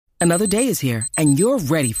Another day is here, and you're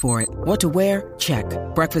ready for it. What to wear? Check.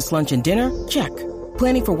 Breakfast, lunch, and dinner? Check.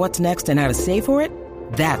 Planning for what's next and how to save for it?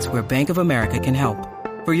 That's where Bank of America can help.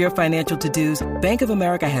 For your financial to-dos, Bank of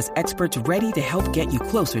America has experts ready to help get you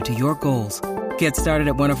closer to your goals. Get started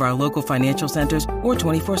at one of our local financial centers or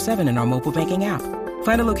 24/7 in our mobile banking app.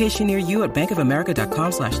 Find a location near you at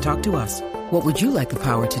bankofamerica.com/talktous. What would you like the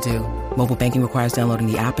power to do? Mobile banking requires downloading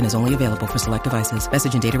the app and is only available for select devices.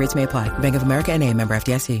 Message and data rates may apply. Bank of America N.A., member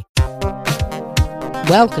FDIC.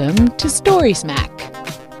 Welcome to Story Smack.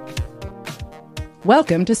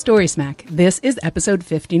 Welcome to Story Smack. This is episode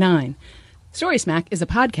 59. Story Smack is a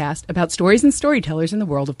podcast about stories and storytellers in the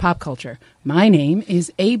world of pop culture. My name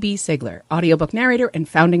is A.B. Sigler, audiobook narrator and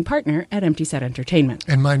founding partner at Empty Set Entertainment.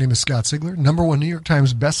 And my name is Scott Sigler, #1 New York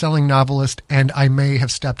Times bestselling novelist, and I may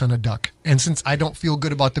have stepped on a duck. And since I don't feel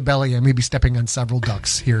good about the belly, I may be stepping on several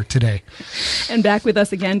ducks here today. And back with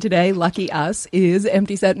us again today, lucky us, is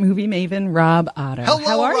Empty Set movie maven Rob Otto. Hello,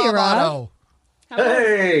 How are you, Rob? Otto.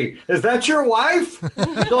 Hey, is that your wife?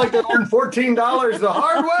 I feel like they earned $14 the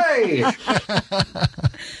hard way.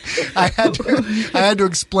 I had to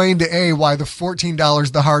explain to A why the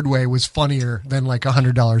 $14 the hard way was funnier than like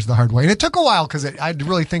 $100 the hard way. And it took a while because I had to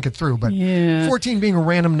really think it through. But 14 being a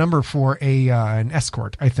random number for an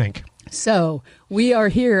escort, I think. So we are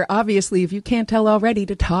here, obviously, if you can't tell already,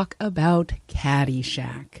 to talk about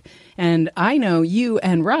Caddyshack. And I know you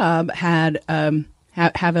and Rob had...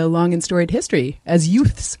 have a long and storied history as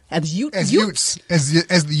youths. As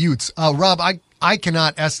the youths. Rob, I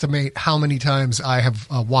cannot estimate how many times I have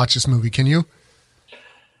watched this movie. Can you?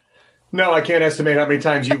 No, I can't estimate how many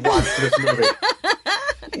times you've watched this movie.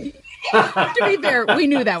 To be fair, we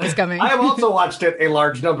knew that was coming. I have also watched it a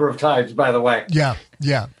large number of times, by the way. Yeah.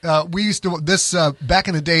 We used to, back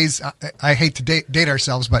in the days, I hate to date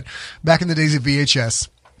ourselves, but back in the days of VHS,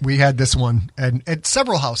 we had this one at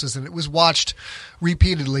several houses, and it was watched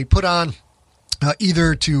repeatedly, put on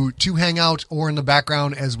either to hang out or in the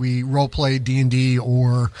background as we role played D&D,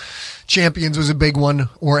 or Champions was a big one,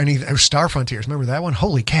 or Star Frontiers. Remember that one?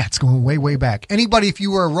 Holy cats, going way back. Anybody, if you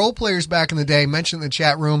were role players back in the day, mention in the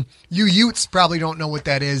chat room. You Utes probably don't know what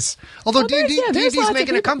that is. Although D&D's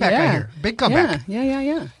making a comeback right here. Big comeback.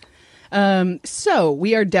 Yeah. So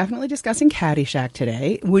we are definitely discussing Caddyshack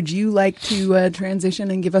today. Would you like to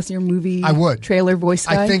transition and give us your movie trailer voice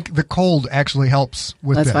guide? I think the cold actually helps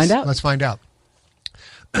with this. Let's find out.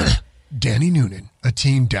 Danny Noonan, a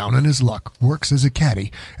teen down on his luck, works as a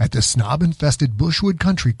caddy at the snob-infested Bushwood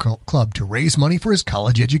Country Club to raise money for his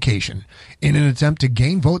college education. In an attempt to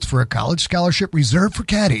gain votes for a college scholarship reserved for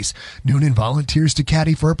caddies, Noonan volunteers to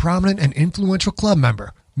caddy for a prominent and influential club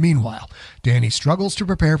member. Meanwhile, Danny struggles to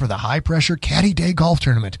prepare for the high-pressure Caddy Day golf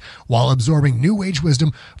tournament while absorbing new age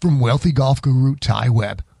wisdom from wealthy golf guru Ty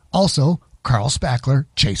Webb. Also, Carl Spackler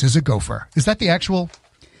chases a gopher. Is that the actual...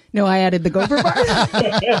 No, I added the gopher part.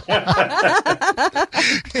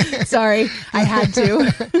 Sorry, I had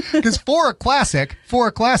to. Because for a classic,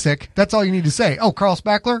 that's all you need to say. Oh, Carl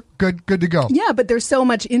Spackler, good to go. Yeah, but there's so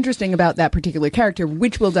much interesting about that particular character,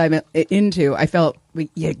 which we'll dive into. I felt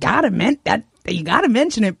you gotta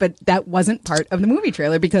mention it, but that wasn't part of the movie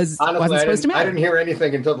trailer because honestly, it wasn't supposed to matter. I didn't hear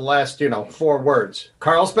anything until the last, 4 words.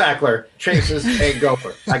 Carl Spackler chases a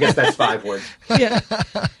gopher. I guess that's 5 words. Yeah,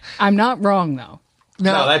 I'm not wrong though.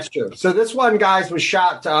 No, that's true. So this one, guys, was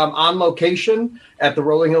shot on location at the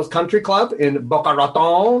Rolling Hills Country Club in Boca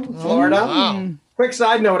Raton, Florida. Wow. Quick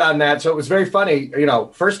side note on that. So it was very funny.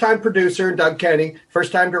 First-time producer, Doug Kenny,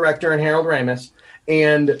 first-time director, and Harold Ramis.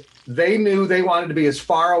 And they knew they wanted to be as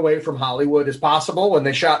far away from Hollywood as possible when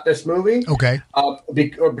they shot this movie. Okay.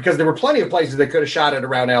 Because there were plenty of places they could have shot it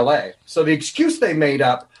around L.A. So the excuse they made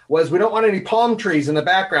up was, we don't want any palm trees in the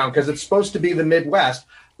background because it's supposed to be the Midwest.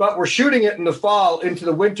 But we're shooting it in the fall into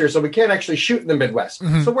the winter, so we can't actually shoot in the Midwest.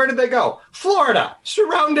 Mm-hmm. So where did they go? Florida,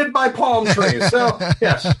 surrounded by palm trees. So,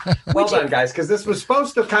 yes, well done, guys, because this was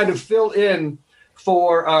supposed to kind of fill in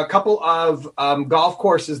for a couple of golf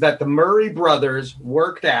courses that the Murray brothers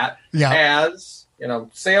worked at as,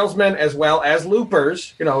 salesmen as well as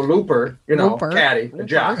loopers, Looper. Caddy, a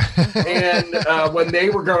jock. And when they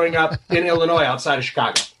were growing up in Illinois outside of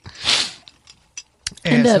Chicago.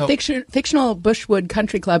 And the fictional Bushwood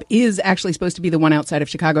Country Club is actually supposed to be the one outside of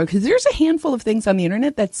Chicago, because there's a handful of things on the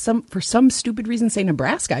internet that for some stupid reason say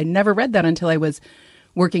Nebraska. I never read that until I was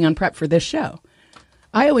working on prep for this show.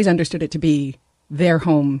 I always understood it to be their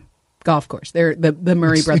home golf course, the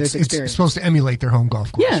Murray Brothers experience. It's supposed to emulate their home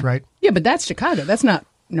golf course, right? Yeah, but that's Chicago. That's not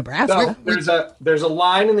Nebraska. No, there's a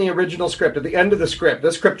line in the original script at the end of the script.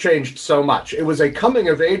 The script changed so much. It was a coming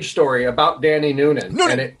of age story about Danny Noonan.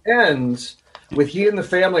 And it ends with he and the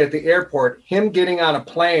family at the airport, him getting on a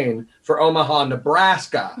plane for Omaha,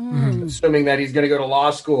 Nebraska, assuming that he's going to go to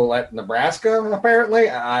law school at Nebraska, apparently.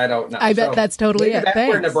 I don't know. I bet that's totally it. That's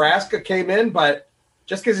where Nebraska came in, but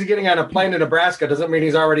just because he's getting on a plane to Nebraska doesn't mean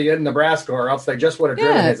he's already in Nebraska, or else they just would have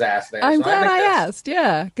driven his ass there. I'm glad I asked,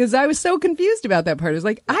 because I was so confused about that part. I was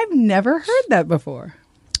like, I've never heard that before.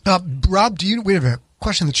 Rob, we have a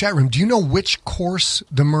question in the chat room. Do you know which course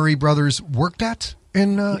the Murray brothers worked at?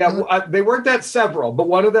 They worked at several, but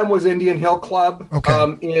one of them was Indian Hill Club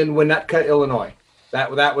in Winnetka, Illinois.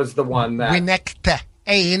 That was the one that Winnetka.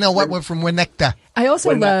 Hey, you know what? We're from Winnetka. I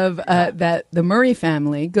also love that the Murray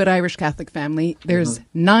family, good Irish Catholic family, there's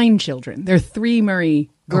 9 children. There are 3 Murray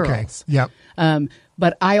girls. Okay. Yep.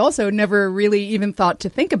 But I also never really even thought to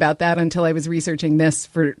think about that until I was researching this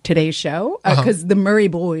for today's show. Because the Murray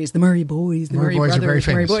boys, the Murray brothers, are very famous.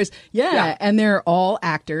 Murray boys. Yeah. And they're all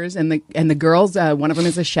actors. And the girls, one of them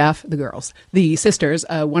is a chef. The sisters,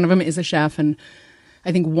 one of them is a chef. And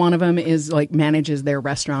I think one of them is manages their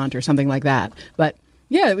restaurant or something like that. But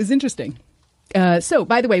yeah, it was interesting. So,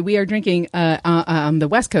 by the way, we are drinking, on the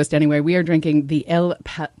West Coast anyway, we are drinking the El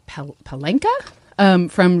Palenca.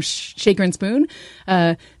 From Shaker and Spoon.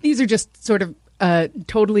 These are just sort of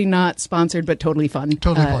totally not sponsored, but totally fun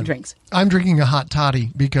drinks. I'm drinking a hot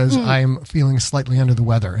toddy because I'm feeling slightly under the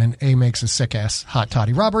weather, and A makes a sick-ass hot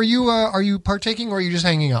toddy. Rob, are you partaking, or are you just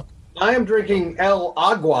hanging up? I am drinking El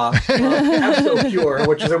Agua from AbsoPure,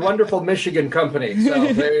 which is a wonderful Michigan company.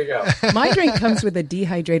 So there you go. My drink comes with a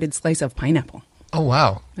dehydrated slice of pineapple. Oh,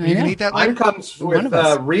 wow. You can eat that? Mine comes with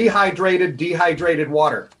rehydrated, dehydrated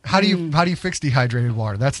water. How do you fix dehydrated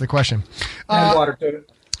water? That's the question. Add water to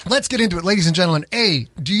it. Let's get into it, ladies and gentlemen. A,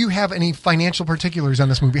 do you have any financial particulars on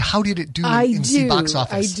this movie? How did it do in the box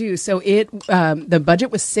office? I do. So the budget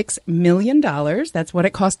was $6 million. That's what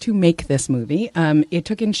it cost to make this movie. It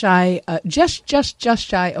took in just shy of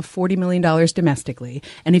 $40 million domestically.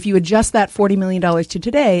 And if you adjust that $40 million to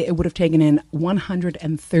today, it would have taken in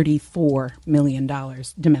 $134 million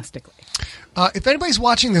domestically. If anybody's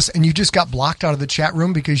watching this and you just got blocked out of the chat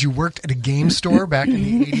room because you worked at a game store back in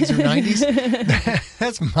the 80s or 90s,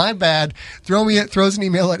 that's my bad. Throws an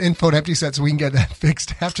email at info@emptyset so we can get that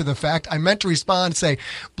fixed after the fact. I meant to respond and say,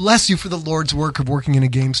 bless you for the Lord's work of working in a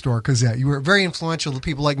game store, because you were very influential to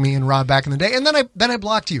people like me and Rob back in the day. And then I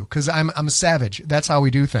blocked you because I'm a savage. That's how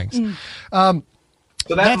we do things.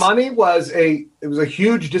 So that money was a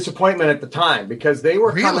huge disappointment at the time, because they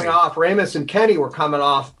were coming off, Ramis and Kenny were coming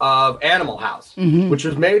off of Animal House, which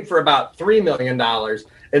was made for about $3 million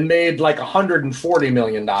and made like $140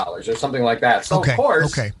 million or something like that. So, of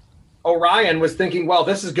course, Orion was thinking, well,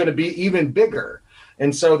 this is going to be even bigger.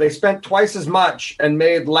 And so they spent twice as much and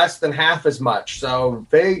made less than half as much. So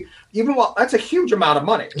that's a huge amount of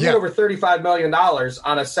money. You get over $35 million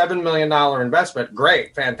on a $7 million investment.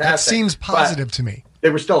 Great. Fantastic. That seems positive to me. They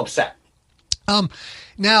were still upset.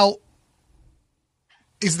 Now,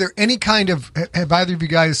 is there any kind of, have either of you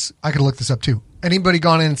guys, I could look this up too, anybody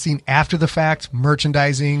gone in and seen after the fact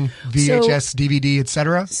merchandising, VHS, DVD,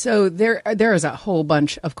 etc.? So there is a whole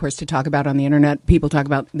bunch, of course, to talk about on the internet. People talk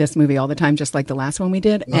about this movie all the time, just like the last one we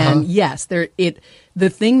did. And yes, the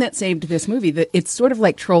thing that saved this movie, it's sort of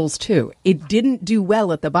like Trolls 2. It didn't do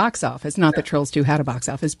well at the box office. Not that Trolls 2 had a box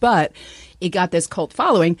office, but it got this cult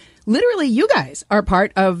following. Literally, you guys are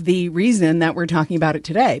part of the reason that we're talking about it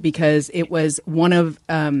today, because it was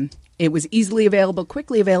it was easily available,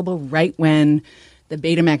 quickly available, right when the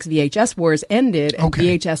Betamax VHS wars ended, and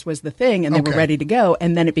VHS was the thing, and they were ready to go,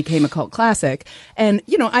 and then it became a cult classic. And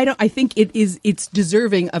I think it's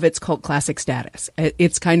deserving of its cult classic status.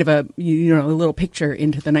 It's kind of a little picture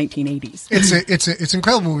into the 1980s. It's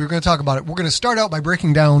incredible. We're going to talk about it. We're going to start out by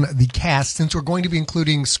breaking down the cast, since we're going to be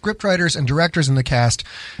including scriptwriters and directors in the cast.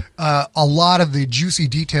 A lot of the juicy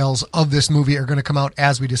details of this movie are going to come out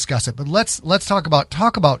as we discuss it. But let's talk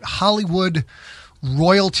about Hollywood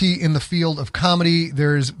royalty in the field of comedy.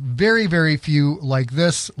 There's very, very few like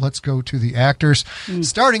this. Let's go to the actors.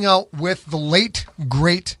 Starting out with the late,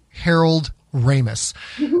 great Harold Ramis.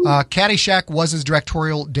 Caddyshack was his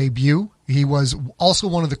directorial debut. He was also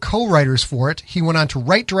one of the co-writers for it. He went on to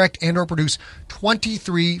write, direct, and or produce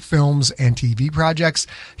 23 films and TV projects.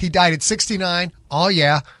 He died at 69. Oh,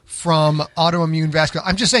 yeah. From autoimmune vascular.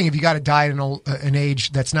 I'm just saying, if you got to die at an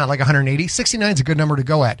age that's not like 180, 69 is a good number to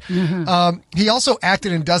go at. He also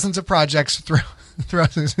acted in dozens of projects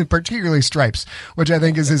throughout particularly Stripes, which I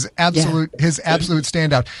think is his absolute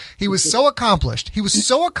standout. He was so accomplished. He was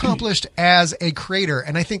so accomplished as a creator,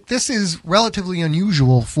 and I think this is relatively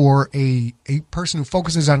unusual for a person who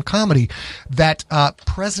focuses on comedy, that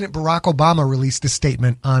President Barack Obama released a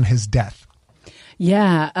statement on his death.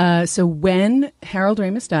 Yeah. So when Harold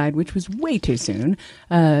Ramis died, which was way too soon,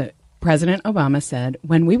 President Obama said,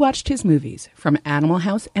 when we watched his movies, from Animal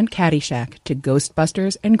House and Caddyshack to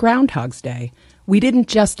Ghostbusters and Groundhog's Day, we didn't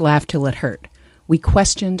just laugh till it hurt. We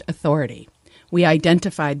questioned authority. We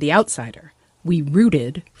identified the outsider. We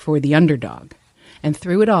rooted for the underdog. And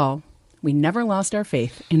through it all, we never lost our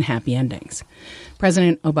faith in happy endings.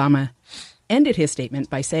 President Obama ended his statement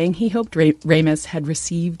by saying he hoped Ramis had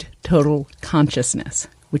received total consciousness,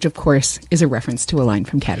 which, of course, is a reference to a line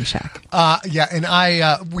from Caddyshack. Yeah,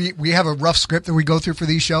 and we have a rough script that we go through for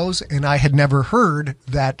these shows, and I had never heard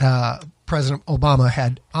that President Obama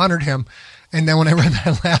had honored him. And then when I read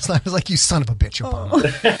that last night, I was like, "You son of a bitch, Obama!"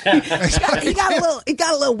 It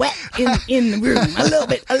got a little wet in the room, a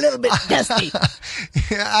little bit dusty.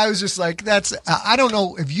 Yeah, I was just like, "That's." I don't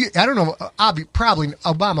know. Probably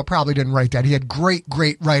Obama probably didn't write that. He had great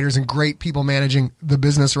writers and great people managing the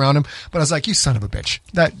business around him. But I was like, "You son of a bitch!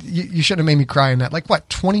 That you should have made me cry in that." Like what?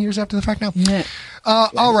 20 years after the fact now. Yeah.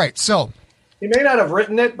 All right, so he may not have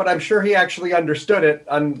written it, but I'm sure he actually understood it.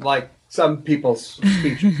 Unlike some people's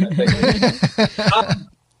speeches, I think.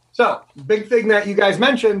 So, big thing that you guys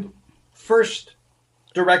mentioned, first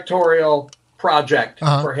directorial project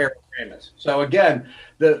for Harold Ramis. So, again,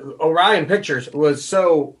 the Orion Pictures was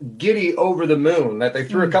so giddy over the moon that they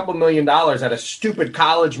threw a couple $1 million at a stupid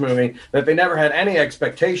college movie that they never had any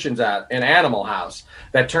expectations at in Animal House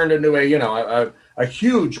that turned into a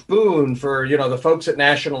huge boon for, the folks at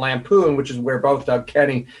National Lampoon, which is where both Doug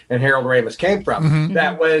Kenny and Harold Ramis came from. Mm-hmm.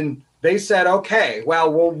 That when they said, okay,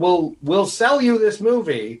 well, we'll sell you this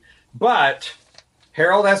movie, but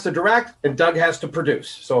Harold has to direct and Doug has to produce.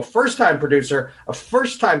 So a first-time producer, a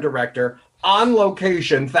first-time director, on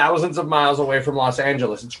location, thousands of miles away from Los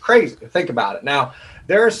Angeles. It's crazy to think about it. Now,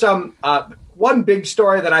 there are some one big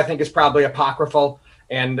story that I think is probably apocryphal,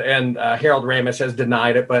 and Harold Ramis has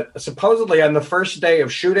denied it, but supposedly on the first day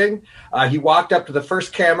of shooting, he walked up to the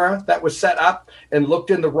first camera that was set up and looked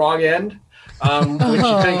in the wrong end. Which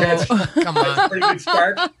you think that's a pretty good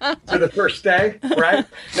start to the first day, right?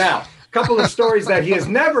 Now, a couple of stories that he has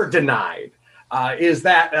never denied is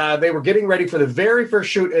that they were getting ready for the very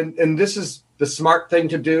first shoot, and this is the smart thing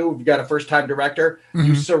to do. If you've got a first-time director,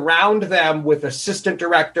 you surround them with assistant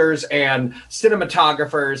directors and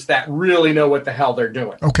cinematographers that really know what the hell they're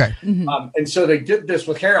doing. Okay. And so they did this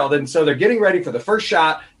with Harold, and so they're getting ready for the first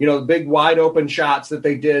shot, the big wide-open shots that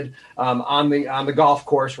they did on the golf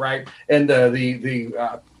course, right? And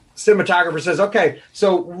the cinematographer says, okay,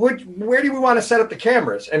 so where do we want to set up the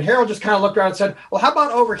cameras? And Harold just kind of looked around and said, well, how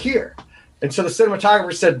about over here? And so the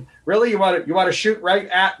cinematographer said, really, you want to shoot right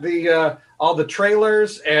at the all the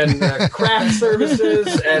trailers and craft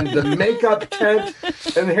services and the makeup tent?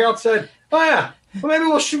 And Harold said, oh yeah, well, maybe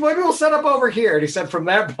we'll set up over here. And he said from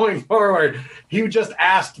that point forward, he just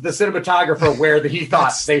asked the cinematographer where he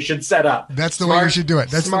thought they should set up. That's the way you should do it.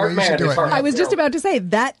 That's the way you should do it. I was just about to say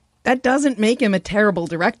that. That doesn't make him a terrible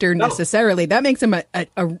director necessarily. No. That makes him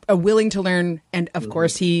a willing to learn. And, of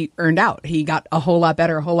course, he earned out. He got a whole lot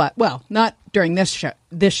better, well, not during this shoot,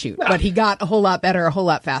 but he got a whole lot better, a whole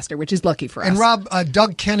lot faster, which is lucky for us. And, Rob,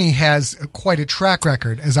 Doug Kenny has quite a track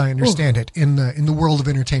record, as I understand it, in the world of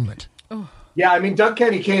entertainment. Yeah, I mean, Doug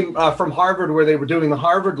Kenny came from Harvard, where they were doing the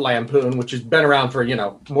Harvard Lampoon, which has been around for,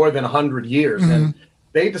 more than 100 years. Mm-hmm. And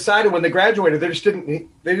they decided when they graduated, they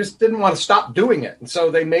just didn't want to stop doing it. And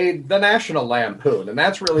so they made the National Lampoon. And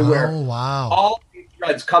that's really where all these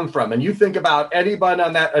threads come from. And you think about anyone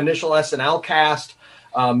on that initial SNL cast,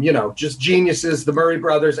 just geniuses, the Murray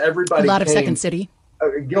brothers, everybody. A lot of Second City.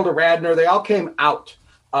 Gilda Radner, they all came out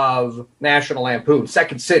of National Lampoon.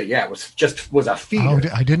 Second City, yeah, was a feeder. Oh,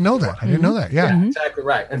 I didn't know that. Yeah. Exactly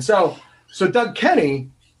right. And so Doug Kenny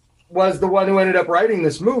was the one who ended up writing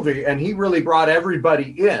this movie, and he really brought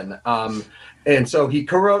everybody in. And so he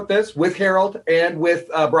co-wrote this with Harold and with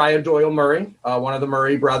Brian Doyle Murray, one of the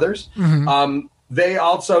Murray brothers. Mm-hmm. They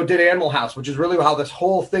also did Animal House, which is really how this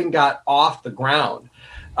whole thing got off the ground.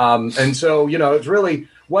 And so, it's really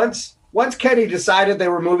once Kenny decided they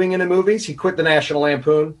were moving into movies, he quit the National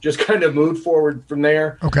Lampoon, just kind of moved forward from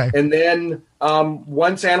there. Okay. And then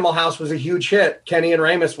once Animal House was a huge hit, Kenny and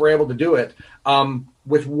Ramis were able to do it.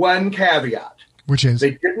 With one caveat, which is they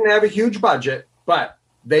didn't have a huge budget, but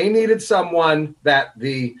they needed someone that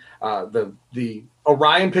the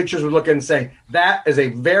Orion Pictures would look at and say, that is a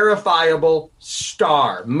verifiable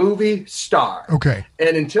movie star. Okay.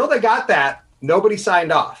 And until they got that, nobody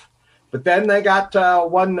signed off. But then they got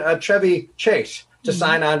Chevy Chase to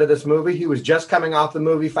sign on to this movie. He was just coming off the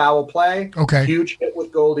movie Foul Play. Okay. Huge hit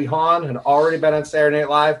with Goldie Hawn, had already been on Saturday Night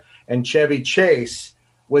Live, and Chevy Chase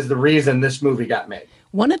was the reason this movie got made.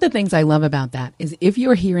 One of the things I love about that is if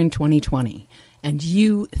you're here in 2020 and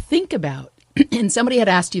you think about, and somebody had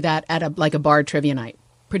asked you that at a bar trivia night,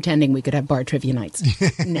 pretending we could have bar trivia nights.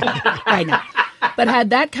 No, I know. But had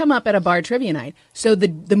that come up at a bar trivia night, so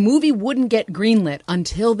the movie wouldn't get greenlit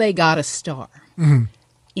until they got a star. Mm-hmm.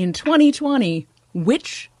 In 2020,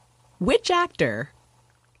 which actor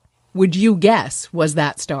would you guess was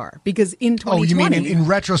that star? Because in 2020... Oh, you mean in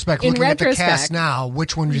retrospect, looking at the cast now,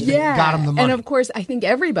 which one do you think got him the money? And of course, I think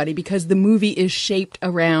everybody, because the movie is shaped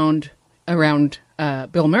around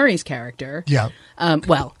Bill Murray's character. Yeah.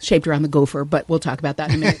 Well, shaped around the gopher, but we'll talk about that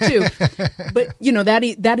in a minute too. But, you know,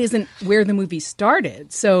 that isn't where the movie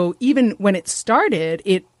started. So even when it started,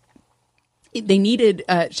 they needed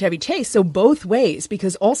Chevy Chase. So both ways,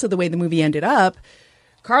 because also the way the movie ended up,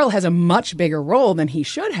 Carl has a much bigger role than he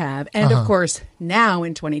should have. And of course, now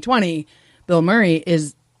in 2020, Bill Murray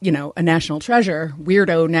is, you know, a national treasure,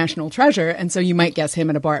 weirdo national treasure. And so you might guess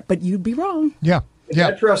him at a bar, but you'd be wrong. Yeah. In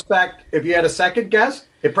retrospect, if you had a second guess,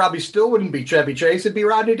 it probably still wouldn't be Chevy Chase. It'd be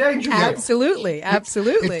Rodney Dangerfield. Absolutely.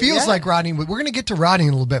 It feels like Rodney. We're going to get to Rodney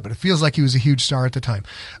in a little bit, but it feels like he was a huge star at the time.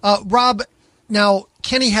 Rob, now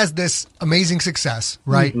Kenny has this amazing success,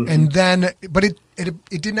 right? Mm-hmm. And then, but it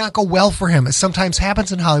did not go well for him. As sometimes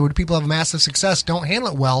happens in Hollywood, people have massive success, don't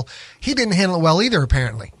handle it well. He didn't handle it well either,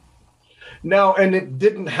 apparently. No, and it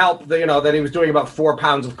didn't help that, you know, that he was doing about 4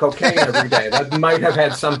 pounds of cocaine every day. That might have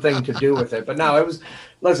had something to do with it. But no, it was,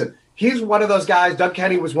 listen, he's one of those guys, Doug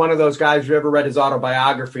Kenny was one of those guys, if you ever read his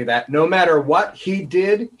autobiography, that no matter what he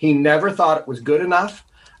did, he never thought it was good enough.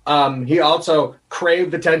 He also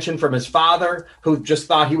craved attention from his father, who just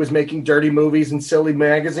thought he was making dirty movies and silly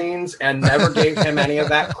magazines and never gave him any of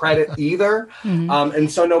that credit either. Mm-hmm.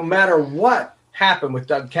 And so no matter what happened with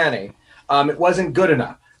Doug Kenny, it wasn't good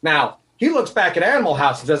enough. Now, he looks back at Animal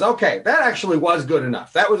House and says, okay, that actually was good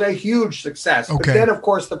enough. That was a huge success. Okay. But then, of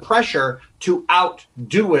course, the pressure to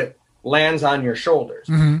outdo it lands on your shoulders.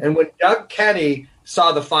 Mm-hmm. And when Doug Kenny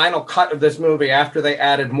saw the final cut of this movie after they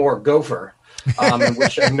added more gopher,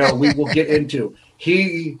 which I know we will get into,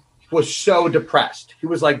 he was so depressed. He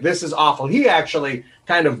was like, this is awful. He actually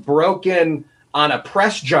kind of broke in on a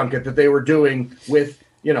press junket that they were doing with,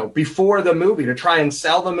 you know, before the movie to try and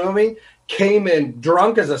sell the movie. Came in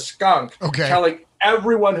drunk as a skunk, telling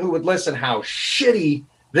everyone who would listen how shitty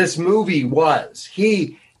this movie was.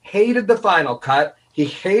 He hated the final cut. He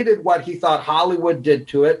hated what he thought Hollywood did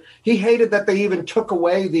to it. He hated that they even took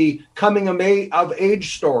away the coming of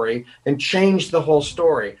age story and changed the whole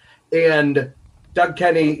story. And Doug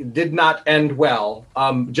Kenny did not end well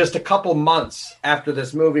just a couple months after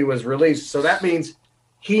this movie was released. So that means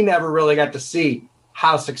he never really got to see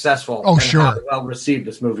how successful how well received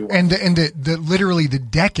this movie was. And the literally the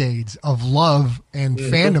decades of love and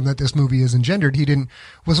fandom that this movie has engendered,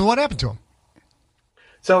 what happened to him?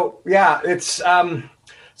 So, yeah, it's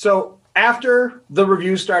so after the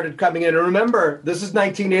reviews started coming in, and remember, this is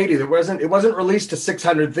 1980. It wasn't released to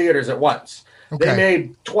 600 theaters at once. Okay. They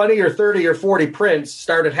made 20 or 30 or 40 prints,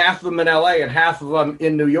 started half of them in LA and half of them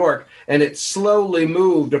in New York, and it slowly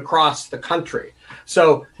moved across the country.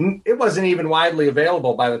 So it wasn't even widely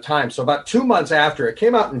available by the time. So about 2 months after, it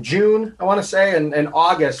came out in June, I want to say, and in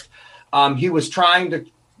August, he was trying to,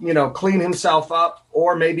 you know, clean himself up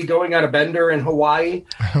or maybe going on a bender in Hawaii.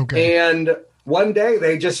 Okay. And one day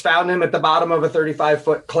they just found him at the bottom of a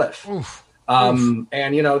 35-foot cliff. Oof.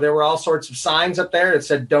 And, you know, there were all sorts of signs up there that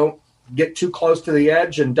said, don't get too close to the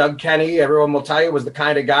edge. And Doug Kenny, everyone will tell you, was the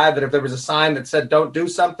kind of guy that if there was a sign that said, don't do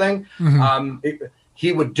something,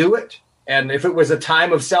 he would do it. And if it was a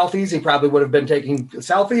time of selfies, he probably would have been taking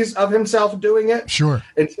selfies of himself doing it. Sure.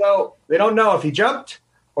 And so they don't know if he jumped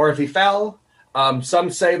or if he fell. Some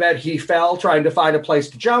say that he fell trying to find a place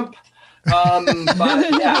to jump. But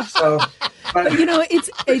yeah, so. But you know, it's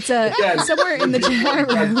again, somewhere in the chat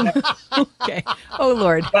room. Okay. Oh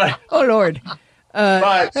Lord. Oh Lord.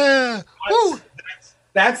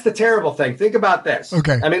 That's the terrible thing. Think about this.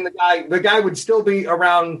 Okay. I mean, the guy would still be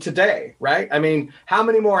around today, right? I mean, how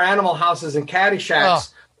many more Animal Houses and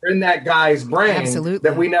Caddyshacks are in that guy's brain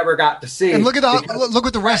that we never got to see? And look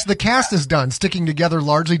what the rest of the cast has done, sticking together,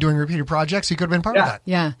 largely doing repeated projects. He could have been part of that.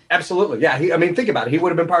 Yeah, absolutely. Yeah. I mean, think about it. He would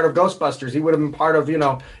have been part of Ghostbusters. He would have been part of, you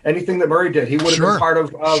know, anything that Murray did. He would have been part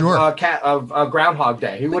of Groundhog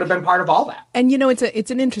Day. He would have been part of all that. And you know,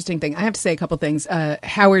 it's an interesting thing. I have to say a couple things.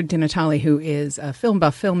 Howard DiNatale, who is a film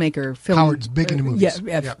buff filmmaker, Howard's big into movies.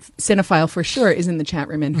 Cinephile for sure, is in the chat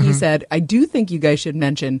room, and he said, "I do think you guys should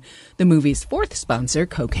mention the movie's fourth sponsor,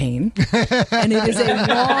 Coke cocaine, and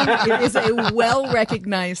it is a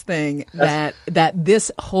well-recognized thing that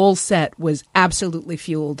this whole set was absolutely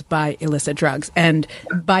fueled by illicit drugs. And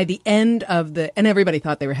by the end of and everybody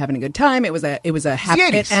thought they were having a good time. It was a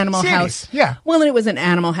happy Animal House. Yeah. Well, and it was an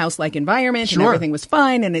Animal House-like environment, and everything was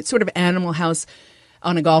fine. And it's sort of Animal House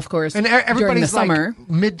on a golf course and during the everybody's summer.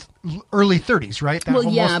 Like early 30s, right? Well,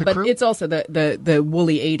 yeah, but it's also the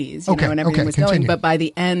woolly 80s, you know, and everything was going. But by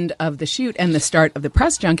the end of the shoot and the start of the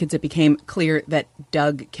press junkets, it became clear that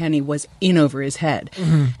Doug Kenney was in over his head.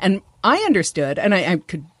 Mm-hmm. And I understood, and I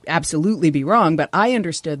could absolutely be wrong, but I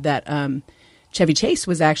understood that Chevy Chase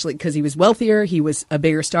was actually, because he was wealthier, he was a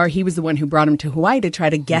bigger star, he was the one who brought him to Hawaii to try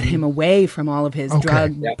to get him away from all of his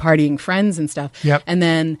drug partying friends and stuff. Yep. And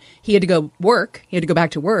then he had to go work. He had to go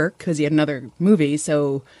back to work because he had another movie.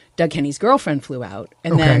 So Doug Kenney's girlfriend flew out.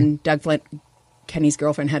 And then Kenney's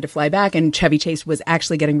girlfriend had to fly back. And Chevy Chase was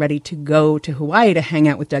actually getting ready to go to Hawaii to hang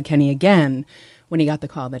out with Doug Kenney again when he got the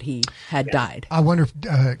call that he had died. I wonder if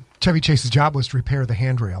Chevy Chase's job was to repair the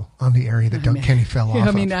handrail on the area that Doug Kenney fell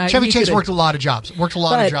off of. Chevy Chase worked a lot of jobs.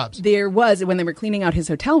 There was, when they were cleaning out his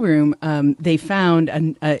hotel room, they found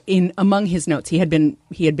among his notes, he had been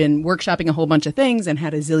workshopping a whole bunch of things and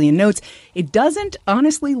had a zillion notes. It doesn't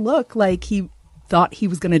honestly look like he thought he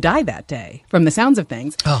was going to die that day from the sounds of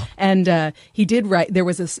things. Oh. And he did write, there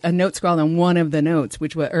was a note scrawled on one of the notes,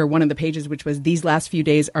 or one of the pages, which was, "These last few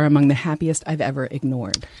days are among the happiest I've ever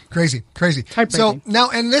ignored." Crazy. So now,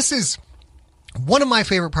 and this is one of my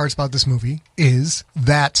favorite parts about this movie, is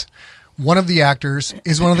that one of the actors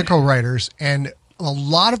is one of the co-writers, and a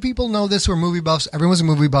lot of people know this who are movie buffs. Everyone's a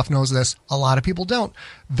movie buff knows this. A lot of people don't.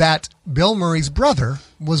 That Bill Murray's brother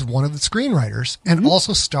was one of the screenwriters and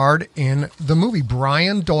also starred in the movie.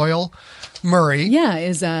 Brian Doyle Murray. Yeah,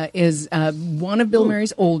 is one of Bill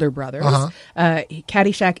Murray's older brothers.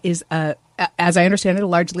 Caddyshack is, as I understand it,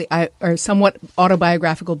 largely or somewhat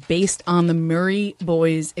autobiographical, based on the Murray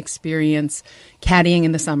boys' experience caddying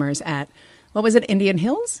in the summers at, what was it, Indian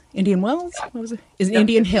Hills? Indian Wells? What was it? Is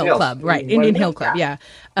Indian Hill Club, right? Indian Hill Club, yeah.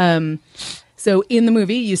 So in the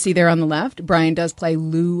movie, you see there on the left, Brian does play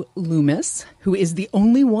Lou Loomis, who is the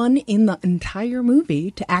only one in the entire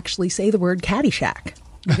movie to actually say the word Caddyshack,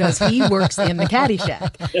 because he works in the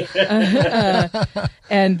Caddyshack.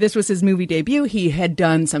 And this was his movie debut. He had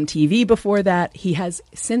done some TV before that. He has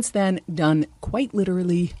since then done quite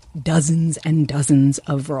literally dozens and dozens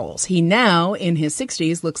of roles. He now, in his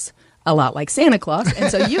 60s, looks a lot like Santa Claus, and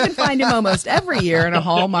so you can find him almost every year in a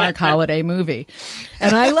Hallmark holiday movie,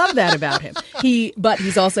 and I love that about him. But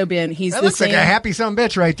he's also been that looks like a happy son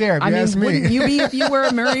bitch right there. If you ask me, wouldn't you be if you were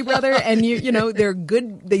a Murray brother? And you know they're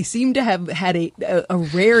good. They seem to have had a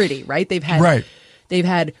rarity, right? They've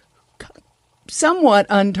had somewhat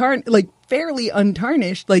fairly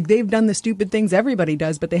untarnished, like they've done the stupid things everybody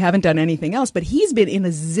does, but they haven't done anything else. But he's been in a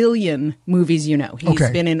zillion movies, you know. He's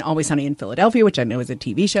been in Always Sunny in Philadelphia, which I know is a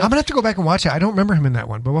TV show. I'm going to have to go back and watch it. I don't remember him in that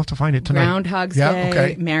one, but we'll have to find it tonight. Groundhog's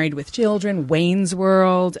Day, Married with Children, Wayne's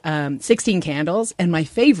World, 16 Candles, and my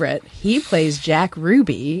favorite, he plays Jack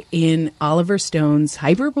Ruby in Oliver Stone's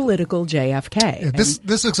hyper-political JFK. Yeah, this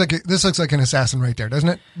looks like an assassin right there, doesn't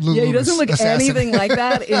it? He doesn't look anything like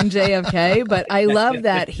that in JFK, but I love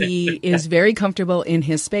that he is very comfortable in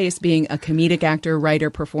his space being a comedic actor,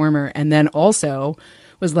 writer, performer, and then also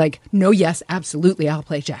was like, no, yes, absolutely, I'll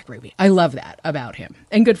play Jack Ruby. I love that about him,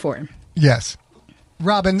 and good for him. Yes.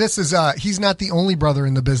 Robin, this is he's not the only brother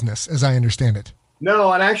in the business, as I understand it.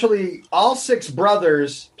 No, and actually, all six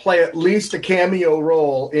brothers play at least a cameo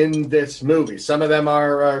role in this movie. Some of them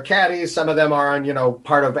are caddies, some of them are on,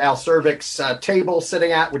 part of Al Cervik's table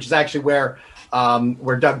sitting at, which is actually where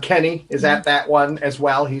Doug Kenney is at that one as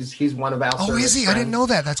well. He's one of Al Cervik's is he? friends. I didn't know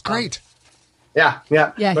that. That's great. Yeah.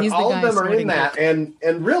 But he's all of them are in that, and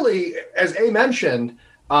really, as A mentioned,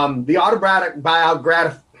 the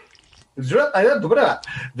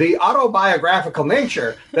autobiographical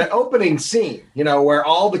nature, that opening scene, where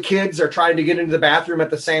all the kids are trying to get into the bathroom at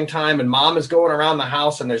the same time, and mom is going around the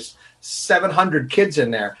house, and there's 700 kids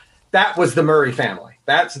in there. That was the Murray family.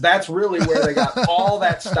 That's really where they got all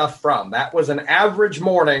that stuff from. That was an average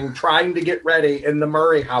morning trying to get ready in the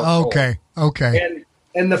Murray household. Okay.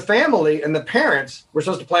 And the family and the parents were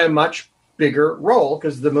supposed to play a much bigger role,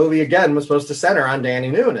 because the movie, again, was supposed to center on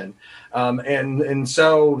Danny Noonan. And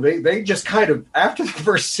so they just kind of, after the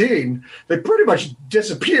first scene, they pretty much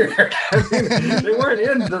disappeared. I mean, they weren't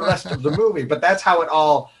in the rest of the movie, but that's how it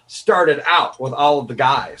all started out with all of the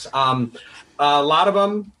guys. A lot of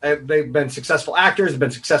them, they've been successful actors, they've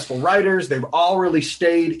been successful writers. They've all really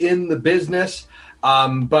stayed in the business.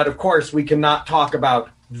 But of course, we cannot talk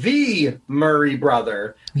about the Murray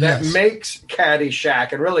brother that makes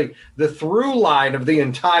Caddyshack and really the through line of the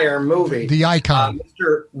entire movie. The icon.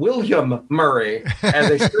 Mr. William Murray as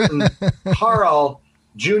a certain Carl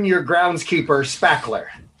Jr. groundskeeper Spackler.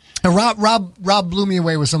 And Rob blew me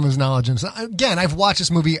away with some of his knowledge. And again, I've watched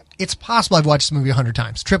this movie. It's possible I've watched this movie 100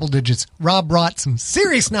 times, triple digits. Rob brought some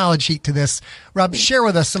serious knowledge heat to this. Rob, share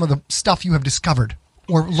with us some of the stuff you have discovered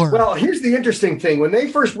or learned. Well, here's the interesting thing. When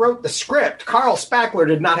they first wrote the script, Carl Spackler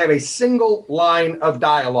did not have a single line of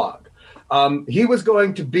dialogue. He was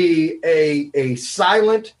going to be a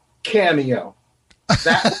silent cameo.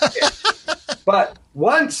 That was it. But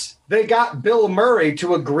once they got Bill Murray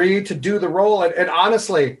to agree to do the role, and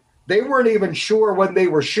honestly, they weren't even sure when they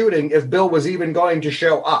were shooting if Bill was even going to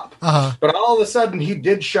show up. But all of a sudden, he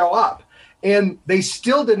did show up. And they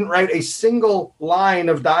still didn't write a single line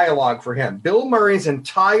of dialogue for him. Bill Murray's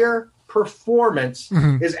entire performance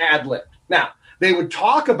is ad-libbed. Now, they would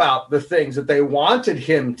talk about the things that they wanted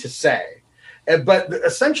him to say. But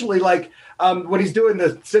essentially, like when he's doing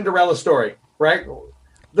the Cinderella story, right?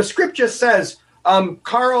 The script just says,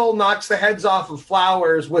 Carl knocks the heads off of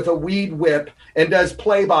flowers with a weed whip and does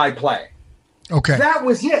play-by-play. Okay. That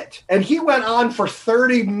was it. And he went on for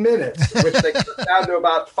 30 minutes, which they cut down to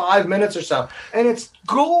about 5 minutes or so. And it's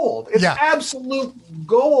gold. It's absolute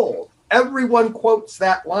gold. Everyone quotes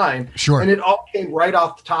that line. Sure. And it all came right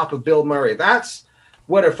off the top of Bill Murray. That's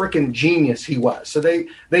what a freaking genius he was. So they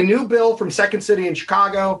knew Bill from Second City in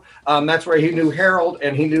Chicago. That's where he knew Harold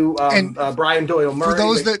and he knew Brian Doyle Murray.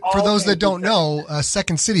 For those that don't know,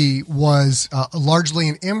 Second City was largely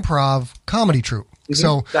an improv comedy troupe.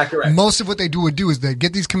 So most of what they would do is they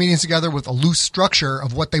get these comedians together with a loose structure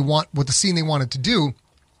of what the scene they wanted to do.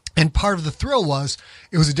 And part of the thrill was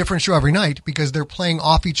it was a different show every night because they're playing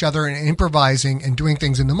off each other and improvising and doing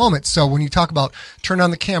things in the moment. So when you talk about turn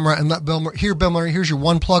on the camera and let Bill Murray, here's your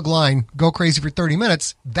one plug line, go crazy for 30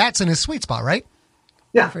 minutes, that's in his sweet spot, right?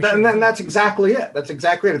 Yeah, and then that's exactly it.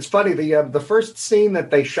 It's funny. The first scene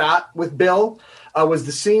that they shot with Bill was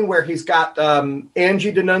the scene where he's got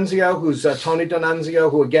Angie D'Annunzio, who's Tony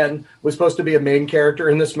D'Annunzio, who, again, was supposed to be a main character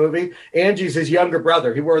in this movie. Angie's his younger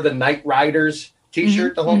brother. He wore the Knight Riders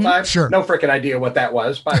T-shirt the whole time. Sure. No freaking idea what that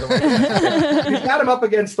was, by the way. He's got him up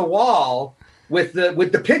against the wall with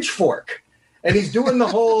the pitchfork, and he's doing the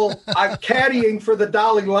whole caddying for the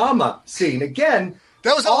Dalai Lama scene. Again,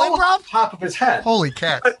 that was all improv? On top of his head. Holy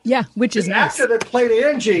cat. Yeah, which is nice. Actor that played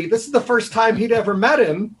Angie, this is the first time he'd ever met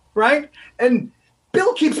him, right? And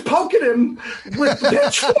Bill keeps poking him with the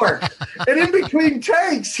pitchfork. And in between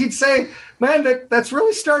takes, he'd say, man, that's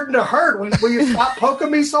really starting to hurt. Will you stop poking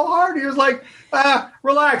me so hard? He was like,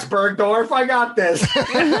 relax, Bergdorf, I got this.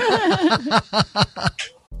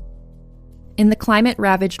 In the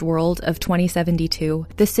climate-ravaged world of 2072,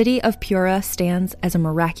 the city of Pura stands as a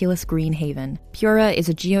miraculous green haven. Pura is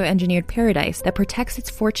a geoengineered paradise that protects its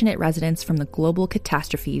fortunate residents from the global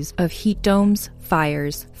catastrophes of heat domes,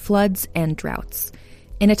 fires, floods, and droughts.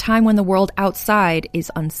 In a time when the world outside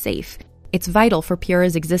is unsafe, it's vital for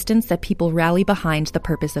Pura's existence that people rally behind the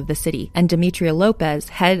purpose of the city, and Demetria Lopez,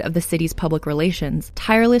 head of the city's public relations,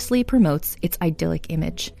 tirelessly promotes its idyllic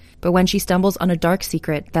image. But when she stumbles on a dark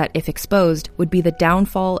secret that, if exposed, would be the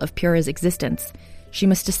downfall of Pura's existence, she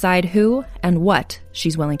must decide who and what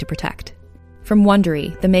she's willing to protect. From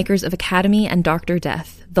Wondery, the makers of Academy and Dr.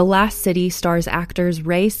 Death, The Last City stars actors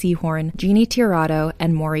Ray Seahorn, Jeannie Tirado,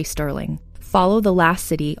 and Maury Sterling. Follow The Last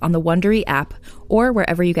City on the Wondery app or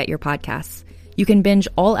wherever you get your podcasts. You can binge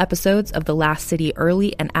all episodes of The Last City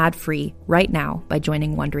early and ad-free right now by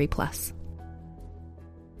joining Wondery Plus.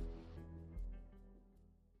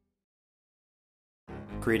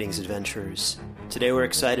 Greetings, adventurers. Today we're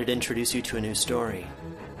excited to introduce you to a new story,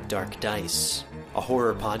 Dark Dice, a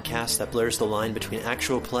horror podcast that blurs the line between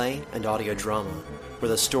actual play and audio drama, where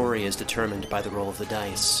the story is determined by the roll of the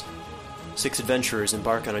dice. 6 adventurers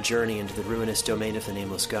embark on a journey into the ruinous domain of the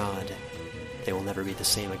Nameless God. They will never be the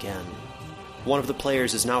same again. One of the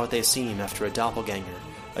players is not what they seem after a doppelganger,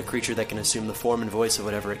 a creature that can assume the form and voice of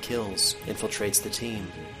whatever it kills, infiltrates the team.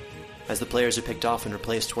 As the players are picked off and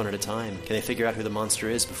replaced one at a time, can they figure out who the monster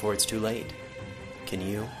is before it's too late? Can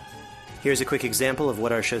you? Here's a quick example of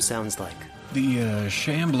what our show sounds like. The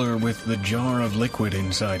shambler with the jar of liquid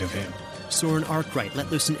inside of him. Soren Arkwright let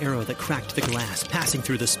loose an arrow that cracked the glass, passing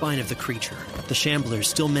through the spine of the creature. The shambler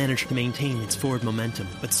still managed to maintain its forward momentum,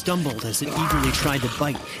 but stumbled as it eagerly tried to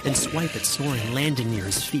bite and swipe at Soren, landing near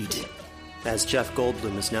his feet. As Jeff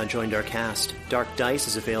Goldblum has now joined our cast, Dark Dice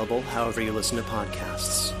is available however you listen to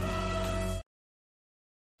podcasts.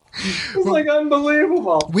 It's like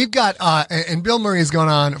unbelievable. We've got, and Bill Murray has gone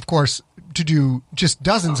on, of course, to do just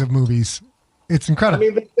dozens of movies It's incredible. I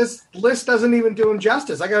mean, this list doesn't even do him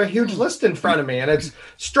justice. I got a huge list in front of me, and it's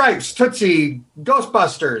Stripes, Tootsie,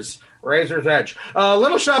 Ghostbusters, Razor's Edge,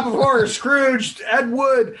 Little Shop of Horrors, Scrooge, Ed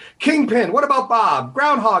Wood, Kingpin, What About Bob,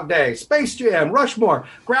 Groundhog Day, Space Jam, Rushmore,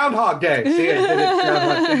 Groundhog Day. See, I did it.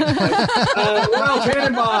 Groundhog Day. Royal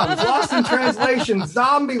Tenenbaums, Lost in Translation,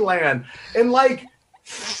 Zombieland, and like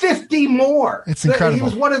 50 more. It's incredible. He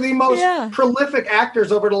was one of the most prolific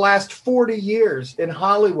actors over the last 40 years in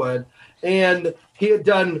Hollywood. And he had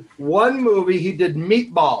done one movie. He did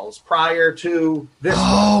Meatballs prior to this.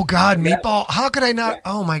 Oh, God, Meatball. How could I not?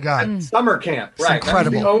 Oh, my God. Summer Camp. It's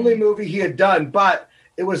incredible. That was the only movie he had done. But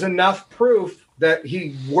it was enough proof that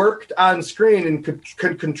he worked on screen and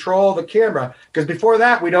could control the camera. Because before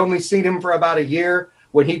that, we'd only seen him for about a year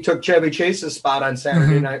when he took Chevy Chase's spot on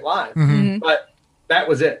Saturday Night Live. But that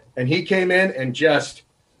was it. And he came in and just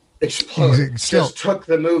exploded. Just took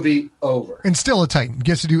the movie over. And still a Titan.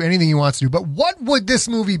 Gets to do anything he wants to do. But what would this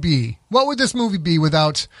movie be? What would this movie be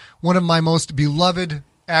without one of my most beloved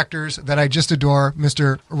actors that I just adore,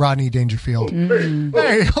 Mr. Rodney Dangerfield?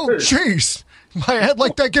 Hey, jeez. My head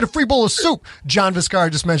like that, get a free bowl of soup. John Viscar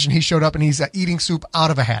just mentioned he showed up and he's eating soup out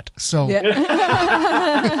of a hat. So, it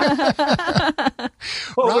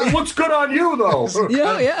looks good on you, though.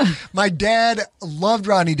 Yeah. My dad loved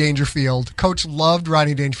Rodney Dangerfield. Coach loved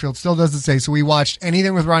Rodney Dangerfield. Still does it say. So we watched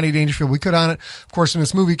anything with Rodney Dangerfield we could on it. Of course, when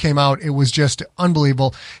this movie came out, it was just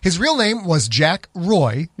unbelievable. His real name was Jack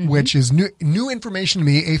Roy, which is new information to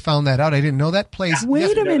me. A found that out. I didn't know that. Plays.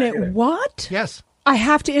 Wait a minute. What? Yes. I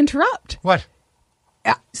have to interrupt. What?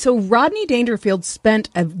 So Rodney Dangerfield spent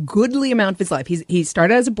a goodly amount of his life. He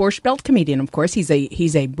started as a Borscht Belt comedian, of course. He's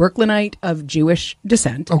a Brooklynite of Jewish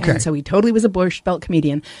descent. Okay. And so he totally was a Borscht Belt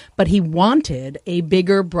comedian, but he wanted a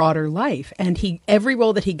bigger, broader life. And every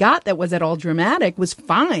role that he got that was at all dramatic was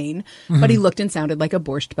fine, but he looked and sounded like a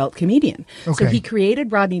Borscht Belt comedian. Okay. So he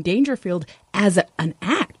created Rodney Dangerfield as an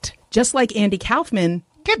act, just like Andy Kaufman.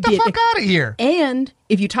 Get the fuck out of here. And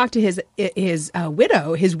if you talk to his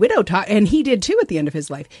widow talk, and he did too at the end of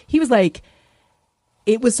his life, he was like,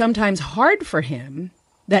 it was sometimes hard for him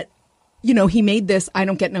that, he made this I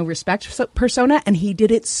don't get no respect persona, and he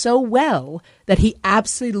did it so well that he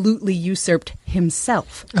absolutely usurped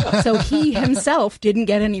himself. So he himself didn't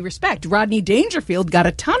get any respect. Rodney Dangerfield got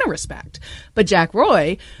a ton of respect. But Jack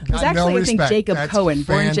Roy was actually, I think, Jacob Cohen,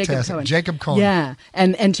 born Jacob Cohen. Jacob Cohen. Yeah,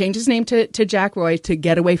 and changed his name to Jack Roy to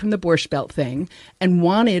get away from the Borscht Belt thing and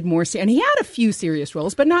wanted more. And he had a few serious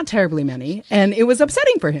roles, but not terribly many. And it was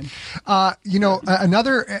upsetting for him.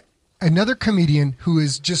 Another comedian who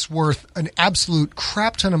is just worth an absolute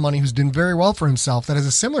crap ton of money, who's done very well for himself, that has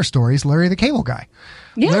a similar story, is Larry the Cable Guy.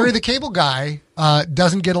 Yeah. Larry the Cable Guy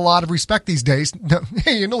doesn't get a lot of respect these days. No,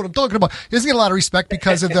 hey, you know what I'm talking about. He doesn't get a lot of respect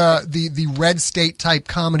because of the red state type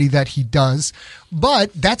comedy that he does.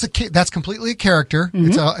 But that's completely a character.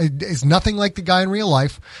 It's nothing like the guy in real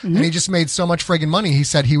life. And he just made so much friggin' money. He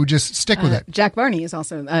said he would just stick with it. Jack Varney is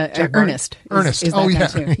also Ernest. Ernest. Is that guy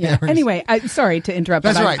too. Yeah. Anyway, sorry to interrupt.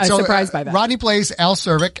 That's right. I'm surprised by that. Rodney plays Al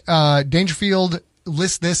Cervic. Dangerfield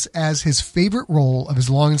lists this as his favorite role of his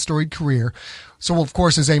long and storied career. So, of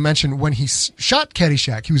course, as I mentioned, when he shot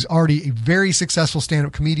Caddyshack, he was already a very successful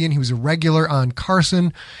stand-up comedian. He was a regular on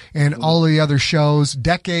Carson and all the other shows,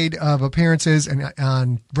 decade of appearances and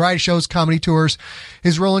on variety shows, comedy tours.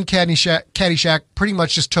 His role in Caddyshack pretty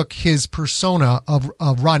much just took his persona of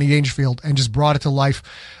Rodney Dangerfield and just brought it to life.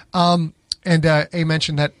 A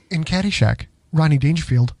mentioned that in Caddyshack, Rodney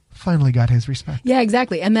Dangerfield finally got his respect. Yeah,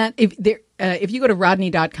 exactly. And that if you go to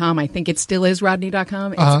Rodney.com, I think it still is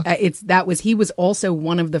Rodney.com. He was also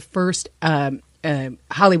one of the first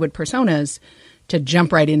Hollywood personas to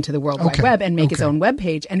jump right into the World Wide Web and make his own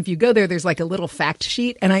webpage. And if you go there, there's like a little fact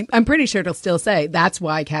sheet, and I'm pretty sure it'll still say that's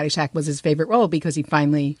why Caddyshack was his favorite role, because he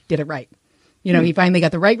finally did it right. He finally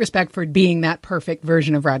got the right respect for being that perfect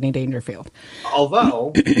version of Rodney Dangerfield.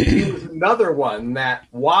 Although he was another one that,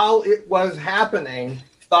 while it was happening,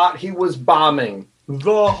 thought he was bombing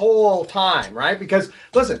the whole time, right? Because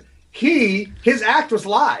listen, his act was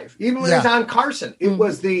live, even when he was on Carson. It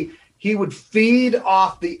was he would feed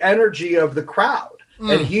off the energy of the crowd,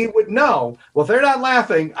 and he would know, well, if they're not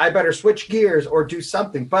laughing, I better switch gears or do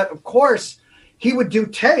something. But of course, he would do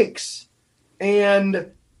takes,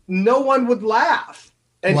 and no one would laugh.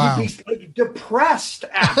 And he'd be depressed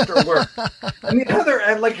afterward.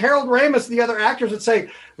 And like Harold Ramis, the other actors would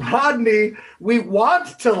say, Rodney, we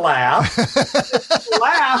want to laugh.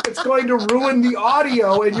 Laugh, it's going to ruin the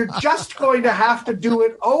audio, and you're just going to have to do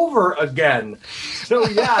it over again. So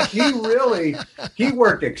yeah, he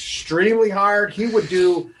worked extremely hard. He would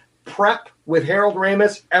do prep with Harold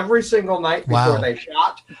Ramis every single night before they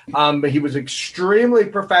shot. He was extremely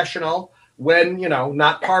professional when,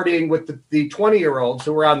 not partying with the 20-year-olds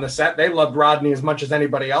who were on the set. They loved Rodney as much as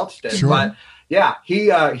anybody else did. Sure. But yeah,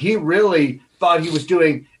 he really thought he was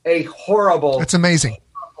doing a horrible, that's amazing,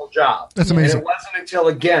 job. That's amazing. And it wasn't until,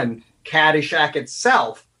 again, Caddyshack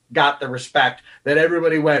itself got the respect that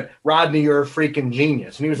everybody went, Rodney, you're a freaking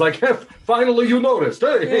genius. And he was like, finally you noticed.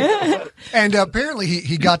 Hey. And apparently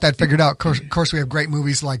he got that figured out. Of course, we have great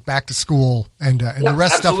movies like Back to School and the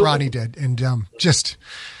rest stuff Ronnie did. And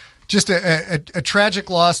just a tragic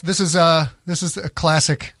loss. This is a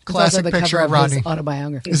classic picture of Rodney.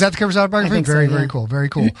 Autobiography. Is that the cover of his autobiography? Very cool. Very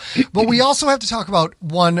cool. But we also have to talk about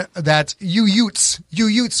one that you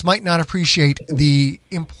Utes might not appreciate the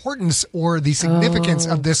importance or the significance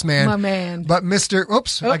of this man. My man. But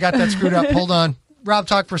I got that screwed up. Hold on. Rob,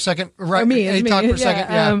 talk for a second. Right, talk for a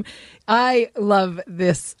second. Yeah. I love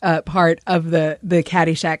this part of the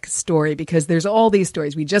Caddyshack story because there's all these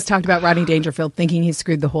stories. We just talked about Rodney Dangerfield thinking he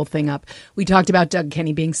screwed the whole thing up. We talked about Doug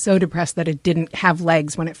Kenney being so depressed that it didn't have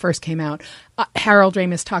legs when it first came out. Harold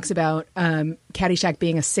Ramis talks about Caddyshack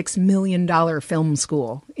being a $6 million film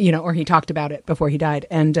school, or he talked about it before he died.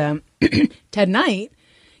 And Ted Knight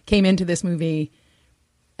came into this movie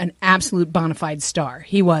an absolute bona fide star.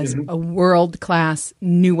 He was a world class,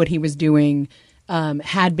 knew what he was doing.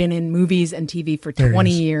 Had been in movies and TV for 20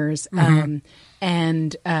 years,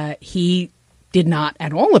 and he did not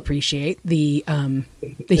at all appreciate the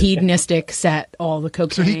hedonistic set, all the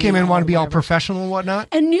cocaine. So he came in and wanted to be all professional and whatnot?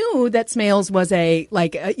 And knew that Smales was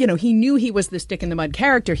he knew he was the stick in the mud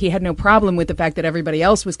character. He had no problem with the fact that everybody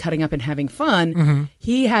else was cutting up and having fun. Mm-hmm.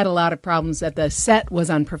 He had a lot of problems that the set was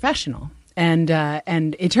unprofessional. And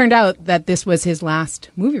it turned out that this was his last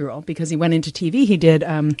movie role because he went into TV. He did...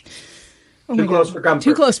 Too Close for Comfort.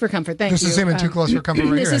 Too Close for Comfort. Thank you. This is him in Too Close for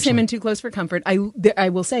Comfort. This is him in Too Close for Comfort. I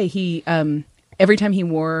will say he every time he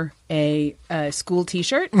wore a school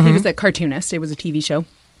T-shirt, he was a cartoonist. It was a TV show,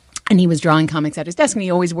 and he was drawing comics at his desk, and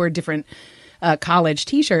he always wore a different college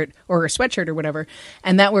T-shirt or a sweatshirt or whatever,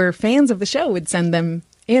 and that were fans of the show would send them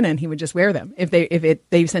in, and he would just wear them. If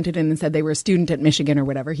they sent it in and said they were a student at Michigan or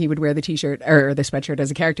whatever, he would wear the T-shirt or the sweatshirt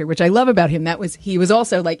as a character, which I love about him. He was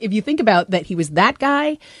also like, if you think about that, he was that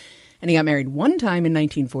guy. And he got married one time in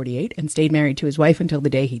 1948 and stayed married to his wife until the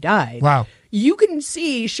day he died. Wow. You can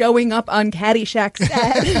see showing up on Caddyshack's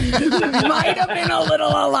set might have been a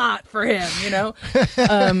lot for him,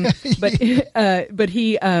 But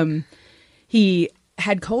he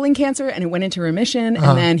had colon cancer and it went into remission.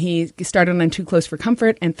 And then he started on Too Close for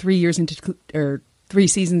Comfort. And 3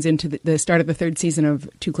 seasons into the start of the third season of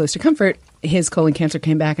Too Close to Comfort, his colon cancer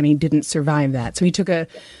came back and he didn't survive that. So he took a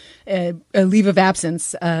leave of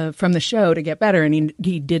absence from the show to get better, and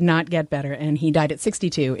he did not get better, and he died at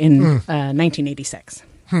 62 in 1986.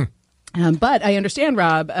 But I understand,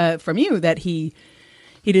 Rob, from you that he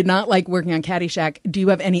did not like working on Caddyshack. Do you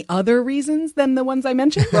have any other reasons than the ones I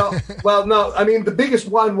mentioned? Well, no. I mean, the biggest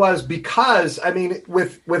one was because,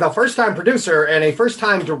 with a first-time producer and a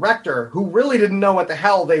first-time director who really didn't know what the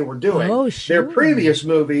hell they were doing. Oh, sure. Their previous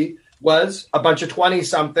movie was a bunch of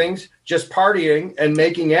 20-somethings just partying and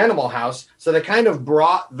making Animal House. So they kind of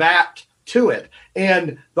brought that to it.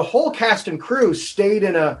 And the whole cast and crew stayed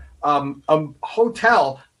in a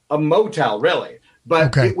hotel, a motel, really.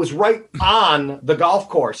 But it was right on the golf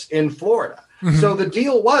course in Florida. Mm-hmm. So the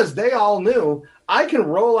deal was they all knew I can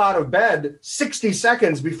roll out of bed 60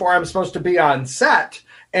 seconds before I'm supposed to be on set,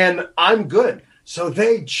 and I'm good. So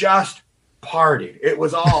they just partied. It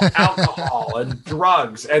was all alcohol and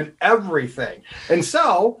drugs and everything. And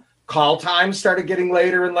so call times started getting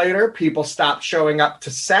later and later. People stopped showing up to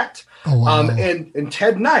set. Oh, wow. And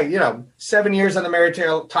Ted Knight, 7 years on the Mary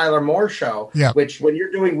Tyler Moore Show, which when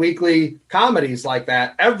you're doing weekly comedies like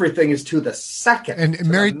that, everything is to the second. And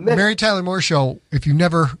Mary Tyler Moore Show, if you're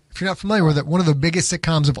not familiar with it, one of the biggest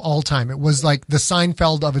sitcoms of all time. It was like the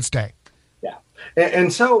Seinfeld of its day. Yeah.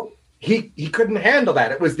 And so he couldn't handle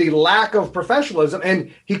that. It was the lack of professionalism,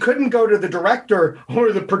 and he couldn't go to the director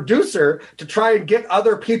or the producer to try and get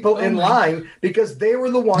other people in line because they were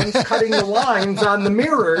the ones cutting the lines on the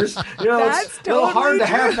mirrors. It's a little hard to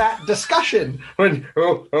have that discussion when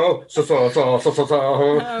by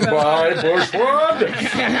Bushwood.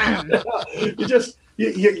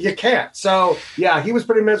 You can't. So yeah, he was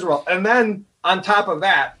pretty miserable. And then on top of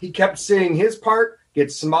that, he kept seeing his part get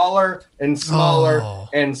smaller and smaller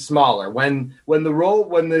and smaller. When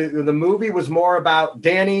the movie was more about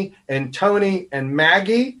Danny and Tony and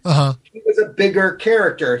Maggie, he was a bigger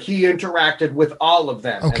character. He interacted with all of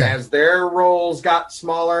them. Okay. And as their roles got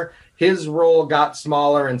smaller, his role got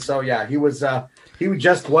smaller. And so, yeah, he was He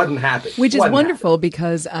just wasn't happy. Which is wonderful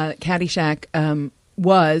because Caddyshack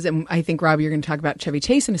was, and I think, Rob, you're going to talk about Chevy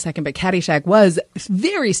Chase in a second, but Caddyshack was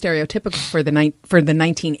very stereotypical for the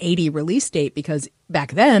 1980 release date, because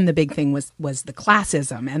back then the big thing was the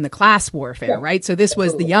classism and the class warfare, right? So this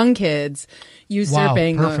was the young kids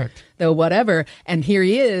usurping the whatever, and here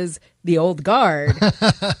he is, the old guard,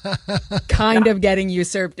 kind of getting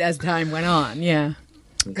usurped as time went on. Yeah.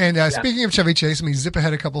 And speaking of Chevy Chase, let me zip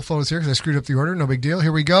ahead a couple photos here because I screwed up the order. No big deal.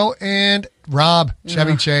 Here we go. And Rob,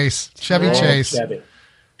 Chevy Chase. Chevy Chase. Chevy.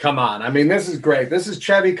 Come on. I mean, this is great. This is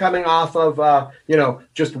Chevy coming off of,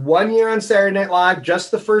 just 1 year on Saturday Night Live,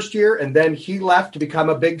 just the first year, and then he left to become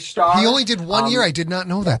a big star. He only did 1 year? I did not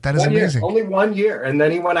know that. That is amazing. Only 1 year. And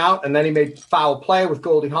then he went out, and then he made Foul Play with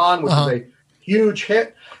Goldie Hawn, which was a huge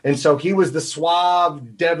hit. And so he was the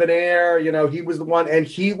suave, debonair, he was the one, and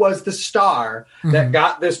he was the star that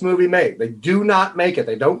got this movie made. They do not make it.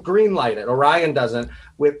 They don't greenlight it. Orion doesn't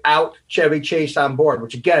without Chevy Chase on board,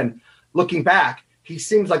 which, again, looking back, he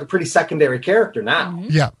seems like a pretty secondary character now.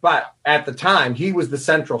 Yeah. But at the time, he was the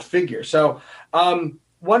central figure. So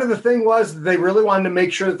one of the things was they really wanted to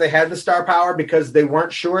make sure that they had the star power because they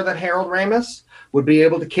weren't sure that Harold Ramis would be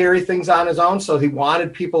able to carry things on his own. So he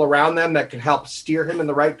wanted people around them that could help steer him in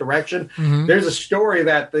the right direction. There's a story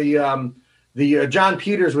that the John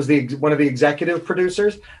Peters was one of the executive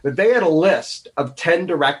producers, that they had a list of 10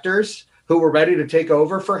 directors who were ready to take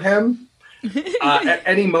over for him at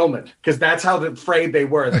any moment, because that's how afraid they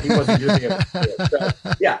were that he wasn't going to be able to do it.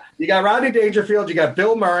 So, yeah, you got Rodney Dangerfield, you got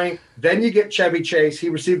Bill Murray, then you get Chevy Chase. He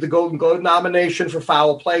received the Golden Globe nomination for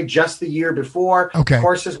Foul Play just the year before. Okay. Of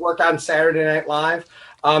course, his work on Saturday Night Live.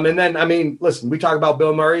 And then, I mean, listen, we talk about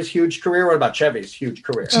Bill Murray's huge career. What about Chevy's huge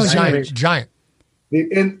career? Giant.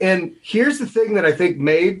 And here's the thing that I think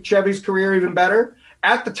made Chevy's career even better.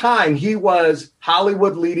 At the time, he was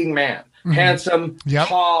Hollywood leading man. Handsome,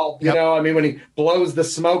 tall, when he blows the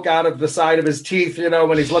smoke out of the side of his teeth,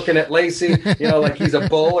 when he's looking at Lacey, like he's a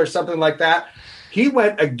bull or something like that. He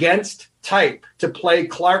went against type to play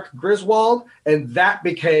Clark Griswold, and that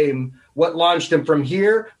became what launched him from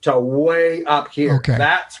here to way up here. Okay.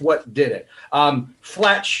 That's what did it.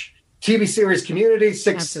 Fletch, TV series Community,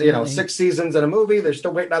 6 seasons in a movie. They're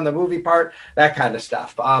still waiting on the movie part, that kind of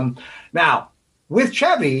stuff. Now, with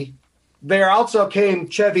Chevy, there also came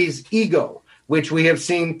Chevy's ego, which we have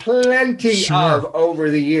seen plenty of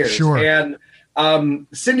over the years. Sure. And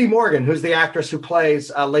Cindy Morgan, who's the actress who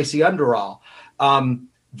plays Lacey Underall,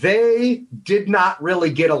 they did not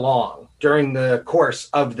really get along during the course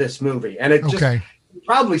of this movie. And it just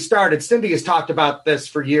probably started, Cindy has talked about this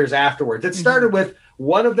for years afterwards. It started with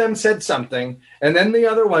one of them said something, and then the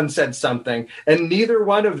other one said something, and neither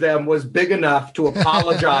one of them was big enough to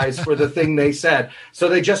apologize for the thing they said. So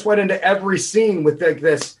they just went into every scene with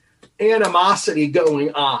this animosity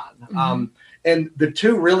going on. And the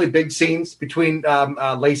two really big scenes between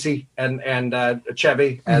Lacey and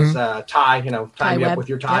Chevy as Ty, tie me up with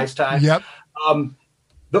your ties, Ty. Yep.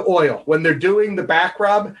 The oil, when they're doing the back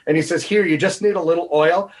rub, and he says, here, you just need a little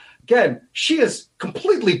oil. Again, she is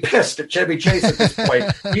completely pissed at Chevy Chase at this point.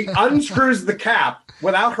 He unscrews the cap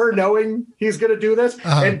without her knowing he's going to do this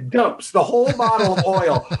and dumps the whole bottle of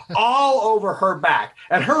oil all over her back.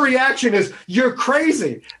 And her reaction is, you're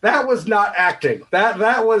crazy. That was not acting.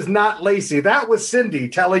 That was not Lacey. That was Cindy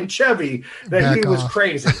telling Chevy that he was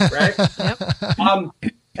crazy, right?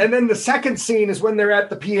 And then the second scene is when they're at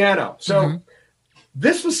the piano. So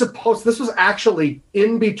this was actually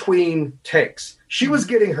in between takes. She was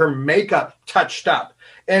getting her makeup touched up.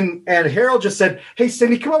 And Harold just said, hey,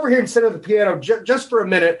 Cindy, come over here and sit at the piano just for a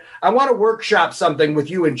minute. I want to workshop something with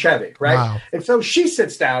you and Chevy, right? Wow. And so she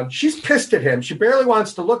sits down. She's pissed at him. She barely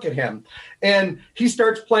wants to look at him. And he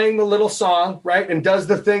starts playing the little song, right, and does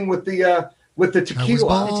the thing with the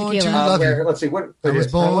tequila. I was born to love you. Let's see. What I was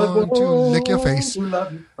born to lick your face.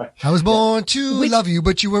 Right. I was born to love you,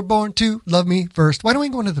 but you were born to love me first. Why don't we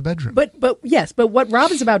go into the bedroom? But what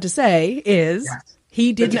Rob is about to say is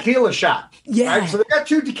he did the tequila shot. Yeah. Right? So they got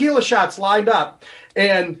 2 tequila shots lined up,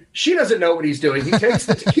 and she doesn't know what he's doing. He takes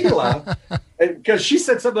the tequila, because she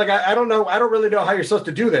said something like, I don't know. I don't really know how you're supposed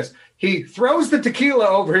to do this. He throws the tequila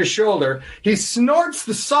over his shoulder. He snorts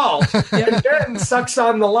the salt and then sucks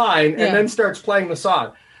on the line and then starts playing the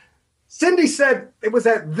song. Cindy said it was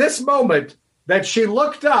at this moment that she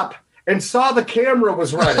looked up and saw the camera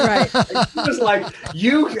was running. Right. And she was like,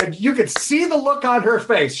 you could see the look on her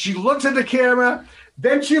face. She looks at the camera,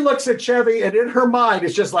 then she looks at Chevy, and in her mind,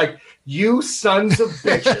 it's just like, you sons of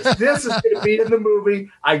bitches. This is going to be in the movie.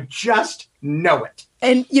 I just know it.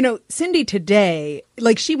 And, Cindy today,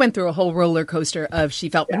 like, she went through a whole roller coaster of she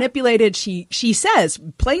felt manipulated. She says,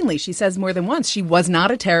 plainly, she says more than once, she was not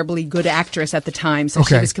a terribly good actress at the time. So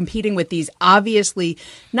she was competing with these, obviously,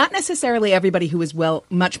 not necessarily everybody who was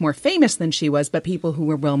much more famous than she was, but people who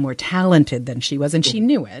were more talented than she was. And she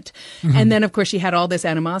knew it. Mm-hmm. And then, of course, she had all this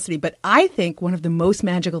animosity. But I think one of the most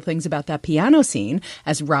magical things about that piano scene,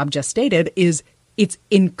 as Rob just stated, is it's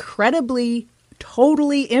incredibly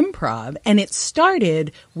totally improv, and it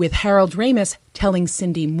started with Harold Ramis telling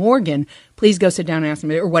Cindy Morgan, please go sit down and ask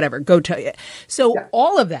me, or whatever, go tell you. So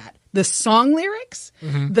all of that, the song lyrics,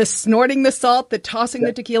 the snorting the salt, the tossing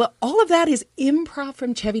the tequila, all of that is improv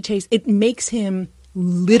from Chevy Chase. It makes him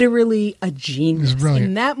literally a genius.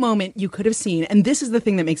 In that moment, you could have seen, and this is the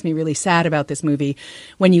thing that makes me really sad about this movie,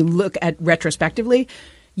 when you look at retrospectively,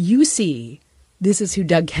 you see this is who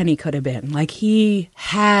Doug Kenney could have been. Like, he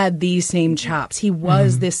had these same chops. He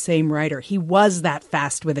was this same writer. He was that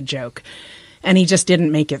fast with a joke. And he just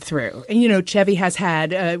didn't make it through. And, Chevy has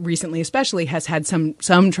had, recently especially, has had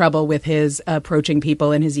some trouble with his approaching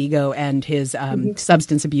people and his ego and his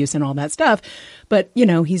substance abuse and all that stuff. But,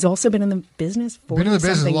 he's also been in the business for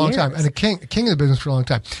a long time. And a king of the business for a long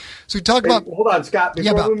time. So we talk about... Hold on, Scott.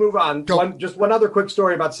 Before we move on, one other quick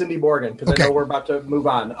story about Cindy Morgan, because I know we're about to move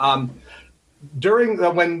on. During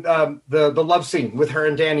when the love scene with her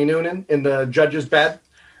and Danny Noonan in the judge's bed,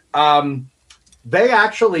 they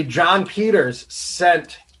actually, John Peters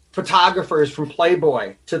sent photographers from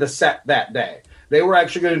Playboy to the set that day. They were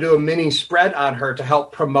actually going to do a mini spread on her to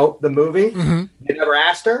help promote the movie. They never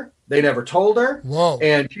asked her. They never told her. Whoa.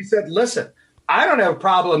 And she said, listen, I don't have a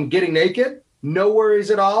problem getting naked. No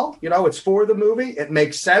worries at all. It's for the movie. It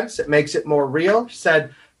makes sense. It makes it more real. She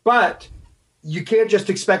said, but you can't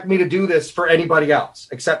just expect me to do this for anybody else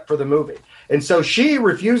except for the movie. And so she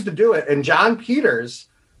refused to do it. And John Peters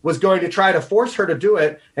was going to try to force her to do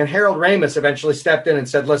it. And Harold Ramis eventually stepped in and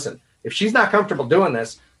said, listen, if she's not comfortable doing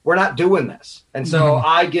this, we're not doing this. And so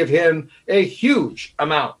I give him a huge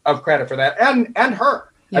amount of credit for that. And her.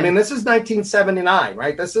 Yeah. I mean, this is 1979,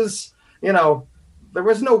 right? This is, there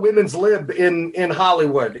was no women's lib in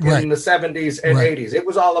Hollywood in the 70s and 80s. It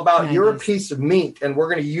was all about you're a piece of meat and we're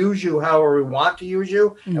going to use you however we want to use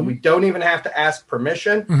you. And we don't even have to ask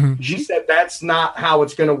permission. She said, that's not how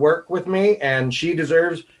it's going to work with me. And she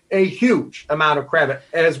deserves a huge amount of credit,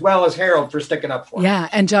 as well as Harold for sticking up for her. Yeah,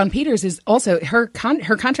 and John Peters is also, her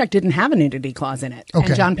contract didn't have a nudity clause in it. Okay.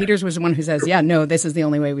 And John Peters was the one who says, no, this is the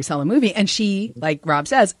only way we sell a movie. And she, like Rob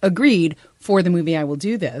says, agreed, for the movie I will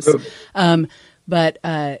do this. But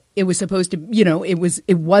it was supposed to,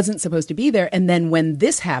 it wasn't supposed to be there. And then when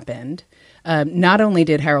this happened, not only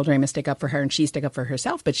did Harold Ramis stick up for her and she stick up for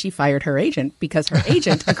herself, but she fired her agent because her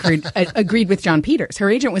agent agreed with John Peters. Her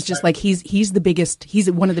agent was just like, he's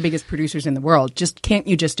one of the biggest producers in the world. Can't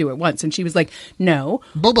you just do it once? And she was like, no.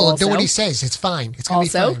 Bobo, do what he says. It's fine. It's going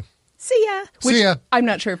to be fine. See ya. See ya. I'm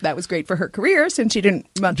not sure if that was great for her career since she didn't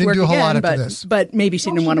work do a whole again, lot after this. But maybe she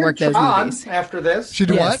didn't want to work those movies. After this. She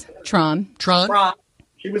did what? Tron.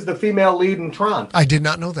 She was the female lead in Tron. I did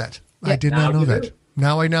not know that. Yeah. I did not know that.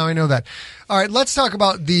 Now I know that. All right, let's talk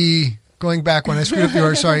about going back when I screwed up the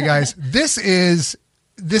order. Sorry, guys. This is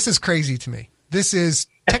crazy to me. This is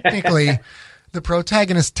technically the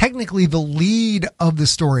protagonist, technically the lead of the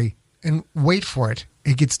story. And wait for it.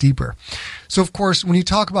 It gets deeper. So, of course, when you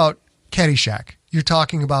talk about Caddyshack, you're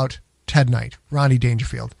talking about Ted Knight, Rodney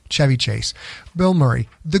Dangerfield, Chevy Chase, Bill Murray,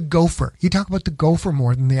 the Gopher. You talk about the Gopher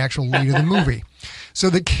more than the actual lead of the movie. So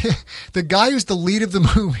the guy who's the lead of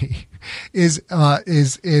the movie is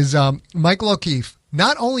Michael O'Keefe.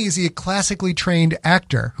 Not only is he a classically trained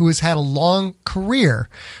actor who has had a long career,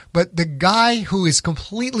 but the guy who is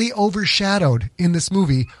completely overshadowed in this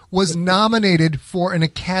movie was nominated for an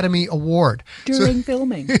Academy Award during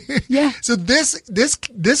filming. Yeah. So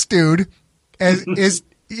this dude is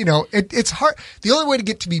it's hard. The only way to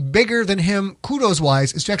get to be bigger than him, kudos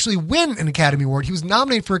wise, is to actually win an Academy Award. He was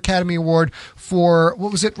nominated for Academy Award for,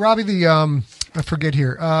 what was it, Robbie? I forget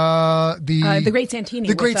here. The Great Santini.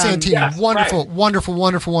 The Great Santini. Yes,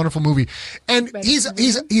 wonderful movie. And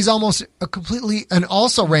he's almost and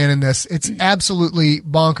also ran in this. It's absolutely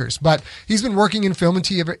bonkers. But he's been working in film and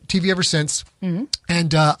TV ever since. Mm-hmm.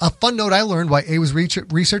 And a fun note I learned while A was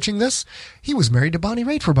researching this, he was married to Bonnie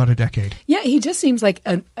Raitt for about a decade. Yeah, he just seems like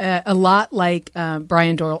a lot like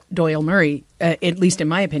Brian Doyle Murray, at least in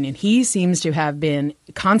my opinion. He seems to have been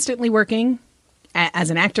constantly working as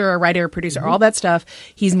an actor, a writer, a producer, all that stuff.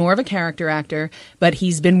 He's more of a character actor, but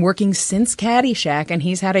he's been working since Caddyshack, and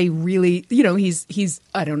he's had a really, he's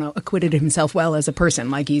I don't know, acquitted himself well as a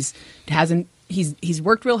person. Like he hasn't he's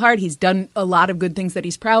worked real hard. He's done a lot of good things that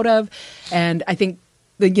he's proud of, and I think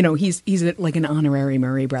he's like an honorary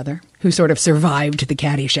Murray brother who sort of survived the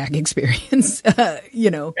Caddyshack experience. And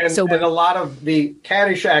a lot of the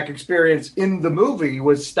Caddyshack experience in the movie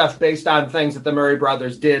was stuff based on things that the Murray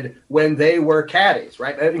brothers did when they were caddies,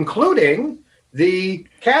 right? Including the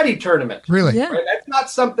caddy tournament. Really? Yeah. Right? That's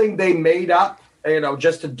not something they made up,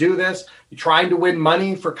 just to do this, trying to win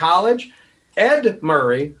money for college. Ed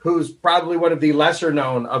Murray, who's probably one of the lesser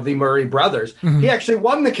known of the Murray brothers, he actually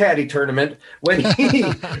won the caddy tournament when he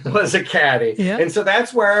was a caddy. Yeah. And so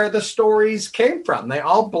that's where the stories came from. They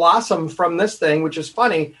all blossomed from this thing, which is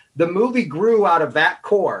funny. The movie grew out of that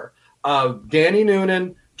core of Danny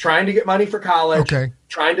Noonan trying to get money for college,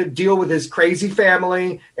 trying to deal with his crazy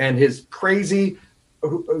family and his crazy,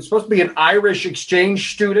 who was supposed to be an Irish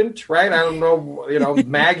exchange student, right? I don't know,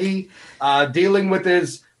 Maggie, dealing with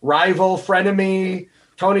his rival, frenemy,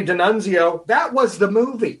 Tony D'Annunzio. That was the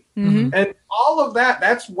movie. And all of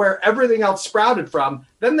that's where everything else sprouted from.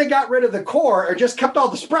 Then they got rid of the core and just kept all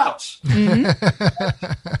the sprouts.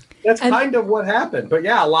 That's kind of what happened. But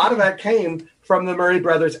yeah, a lot of that came from the Murray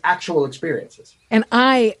brothers' actual experiences. And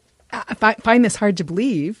I find this hard to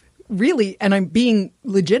believe, really, and I'm being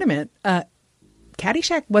legitimate.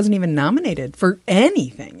 Caddyshack wasn't even nominated for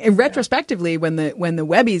anything. And retrospectively, when the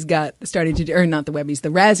Webbies started to do, or not the Webbies, the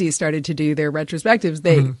Razzies started to do their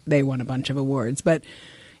retrospectives, they won a bunch of awards. But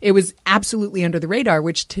it was absolutely under the radar,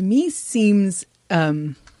 which to me seems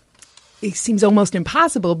almost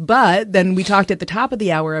impossible. But then we talked at the top of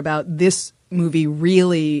the hour about this movie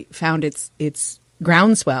really found its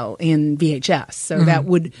groundswell in VHS. So that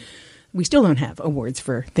would. We still don't have awards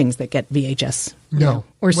for things that get VHS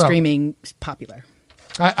or streaming popular.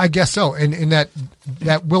 I guess so, and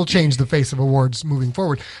that will change the face of awards moving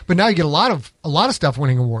forward. But now you get a lot of stuff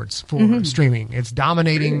winning awards for streaming. It's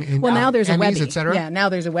dominating. In, now there's Emmys, a Webby, etc. Yeah, now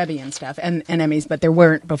there's a Webby and stuff, and Emmys, but there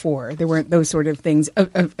weren't before. There weren't those sort of things,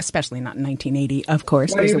 especially not in 1980, of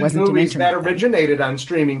course. Well, there wasn't movies that originated on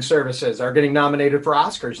streaming services are getting nominated for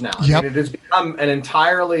Oscars now. Yep. I mean, it has become an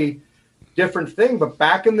entirely different thing. But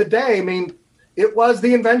back in the day, I mean, it was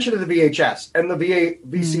the invention of the VHS and the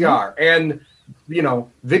VCR and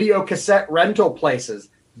video cassette rental places.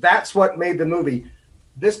 That's what made the movie.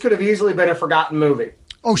 This could have easily been a forgotten movie.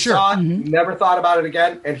 Oh, sure. Saw it, never thought about it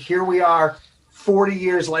again, and here we are 40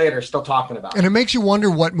 years later still talking about it. And it makes you wonder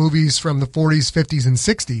what movies from the 40s, 50s, and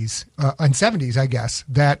 60s, and 70s, I guess,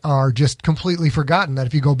 that are just completely forgotten, that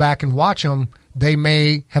if you go back and watch them, they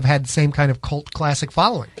may have had the same kind of cult classic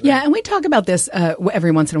following. Yeah, and we talk about this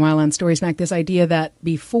every once in a while on Story Smack, this idea that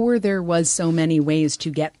before there was so many ways to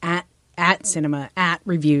get at cinema, at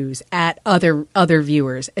reviews, at other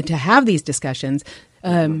viewers, and to have these discussions,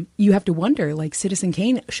 you have to wonder, like Citizen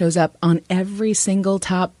Kane shows up on every single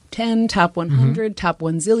top 10, top 100, top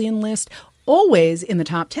 1 zillion list, always in the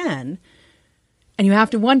top 10. And you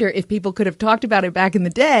have to wonder if people could have talked about it back in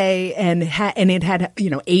the day and it had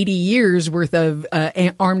 80 years worth of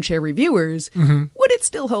armchair reviewers, would it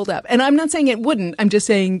still hold up? And I'm not saying it wouldn't. I'm just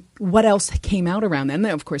saying what else came out around then.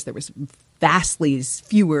 Of course, there was vastly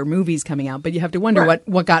fewer movies coming out, but you have to wonder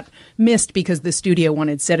what got missed because the studio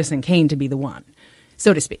wanted Citizen Kane to be the one,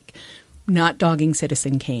 so to speak. Not dogging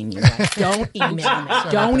Citizen Kane, you guys. Don't email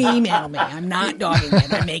me. Don't email me. I'm not dogging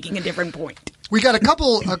it. I'm making a different point. We got a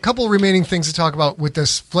couple remaining things to talk about with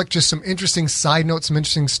this flick. Just some interesting side notes, some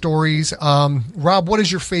interesting stories. Rob, what is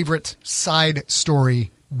your favorite side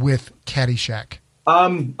story with Caddyshack?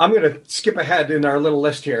 I'm going to skip ahead in our little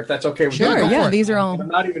list here, if that's okay with you. Sure, yeah, these are all. I'm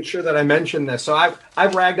not even sure that I mentioned this. So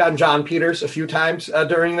I've ragged on John Peters a few times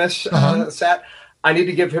during this set. I need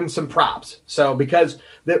to give him some props. So because,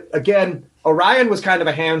 again, Orion was kind of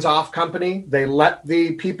a hands-off company. They let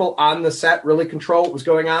the people on the set really control what was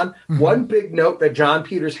going on. One big note that John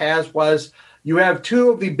Peters has was you have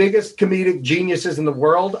two of the biggest comedic geniuses in the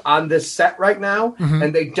world on this set right now,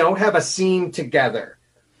 and they don't have a scene together.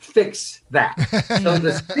 Fix that. So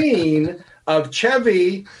the scene of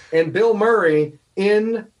Chevy and Bill Murray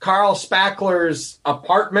in Carl Spackler's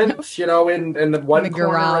apartment, in the one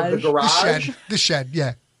corner of the garage. The shed,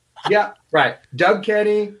 yeah. Yeah, right. Doug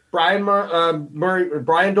Kenny, Brian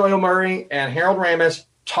Doyle Murray, and Harold Ramis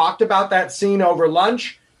talked about that scene over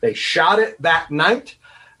lunch. They shot it that night.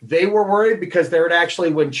 They were worried because they would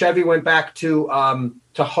actually, when Chevy went back to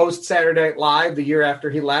host Saturday Night Live the year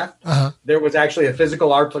after he left, there was actually a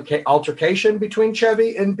physical altercation between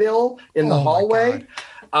Chevy and Bill in the hallway.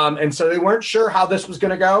 And so they weren't sure how this was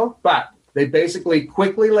going to go, but they basically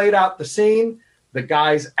quickly laid out the scene. The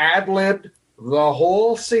guys ad-libbed the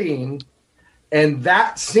whole scene, and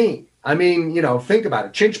that scene I mean, think about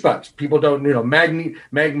it. Chinch bugs. People don't,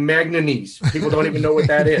 manganese. People don't even know what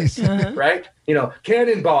that is, right?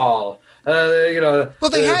 Cannonball. Well,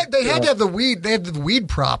 they had to have the weed. They had the weed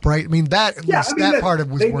prop, right? I mean, that part of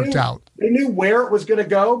it was worked out. They knew where it was going to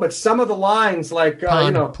go, but some of the lines, like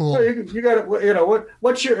pool. You got to,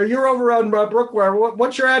 what's you're over on Brookware.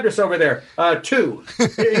 What's your address over there? 2.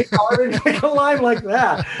 Make a line like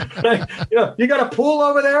that. Like, you got a pool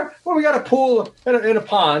over there. Well, we got a pool in a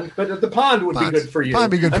pond, but the pond would be good for you.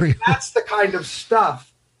 Pond would be good for you. That's the kind of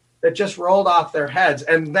stuff that just rolled off their heads,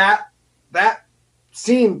 and that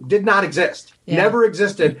scene did not exist. Never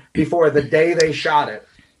existed before the day they shot it.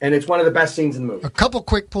 And it's one of the best scenes in the movie. A couple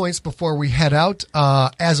quick points before we head out.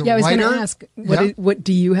 As a writer, I was going to ask, what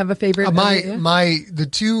do you have a favorite?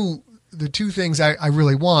 The two things I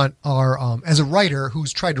really want are, as a writer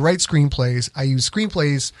who's tried to write screenplays, I use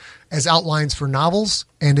screenplays as outlines for novels,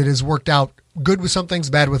 and it has worked out good with some things,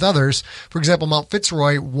 bad with others. For example, Mount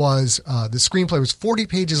Fitzroy was, the screenplay was 40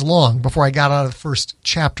 pages long before I got out of the first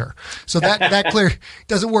chapter. So that clear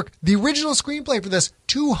doesn't work. The original screenplay for this,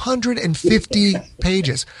 250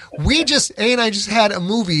 pages. A and I just had a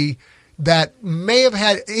movie that may have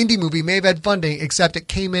had funding, except it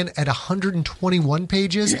came in at 121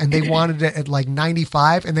 pages and they wanted it at like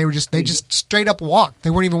 95, and they just straight up walked. They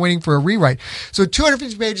weren't even waiting for a rewrite. So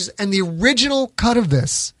 250 pages, and the original cut of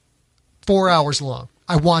this, 4 hours long.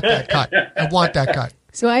 I want that cut.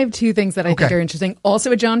 So I have two things that I think are interesting.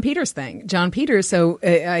 Also a John Peters thing. John Peters, so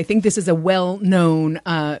I think this is a well-known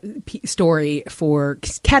story for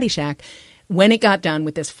Caddyshack. When it got done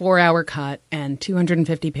with this 4-hour cut and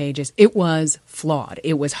 250 pages, it was flawed.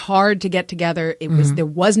 It was hard to get together. There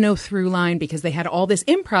was no through line because they had all this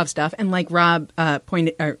improv stuff. And like Rob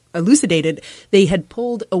elucidated, they had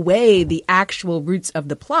pulled away the actual roots of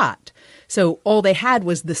the plot. So all they had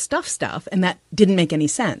was the stuff, and that didn't make any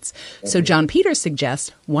sense. So John Peters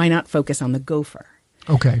suggests, why not focus on the gopher?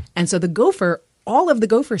 Okay. And so all of the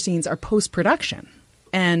gopher scenes are post-production.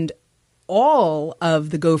 And all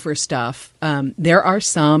of the gopher stuff, there are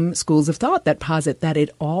some schools of thought that posit that it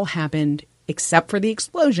all happened, except for the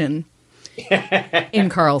explosion, in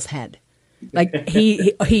Carl's head. Like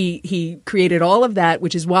he created all of that,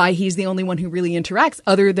 which is why he's the only one who really interacts,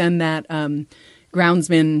 other than that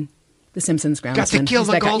groundsman, the Simpsons groundsman. Got to kill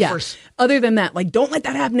the golfers. Yeah. Other than that, like, don't let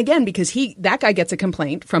that happen again, because that guy gets a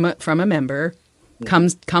complaint from a member.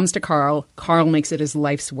 Comes to Carl. Carl makes it his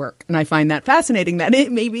life's work. And I find that fascinating that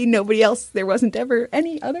maybe nobody else, there wasn't ever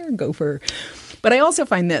any other gopher. But I also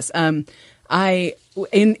find this. During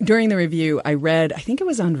the review, I read, I think it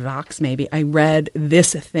was on Vox maybe, I read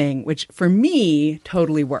this thing, which for me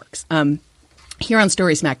totally works. Here on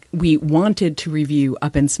Story Smack, we wanted to review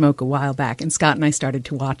Up in Smoke a while back, and Scott and I started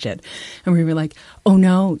to watch it. And we were like, oh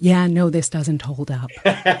no, this doesn't hold up.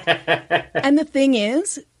 And the thing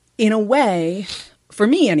is, in a way, for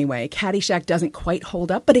me anyway, Caddyshack doesn't quite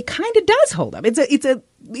hold up, but it kind of does hold up. It's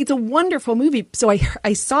a wonderful movie. So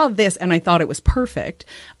I saw this and I thought it was perfect.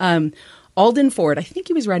 Alden Ford, I think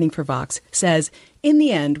he was writing for Vox, says, in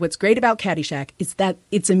the end, what's great about Caddyshack is that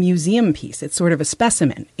it's a museum piece. It's sort of a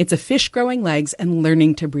specimen. It's a fish growing legs and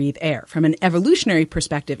learning to breathe air. From an evolutionary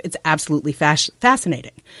perspective, it's absolutely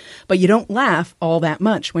fascinating. But you don't laugh all that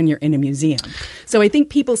much when you're in a museum. So I think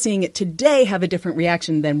people seeing it today have a different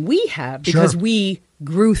reaction than we have, because we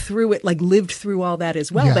grew through it, like lived through all that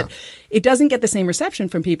as well. Yeah. But it doesn't get the same reception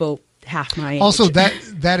from people half my age. Also,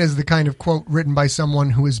 that is the kind of quote written by someone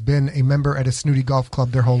who has been a member at a snooty golf club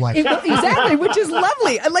their whole life. Exactly, which is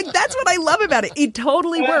lovely. Like, that's what I love about it. It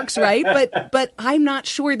totally works, right? But I'm not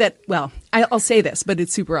sure that, well, I'll say this, but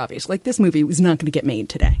it's super obvious. Like, this movie was not going to get made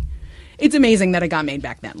today. It's amazing that it got made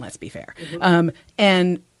back then, let's be fair. Mm-hmm.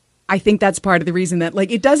 And I think that's part of the reason that, like,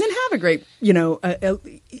 it doesn't have a great,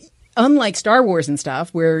 unlike Star Wars and stuff,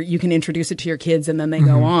 where you can introduce it to your kids and then they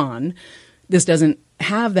go on, this doesn't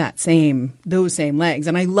have those same legs.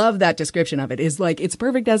 And I love that description of it. Is like, it's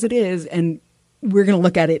perfect as it is, and we're going to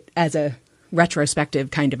look at it as a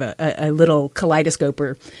retrospective kind of a little kaleidoscope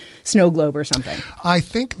or snow globe or something. I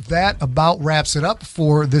think that about wraps it up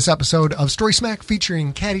for this episode of Story Smack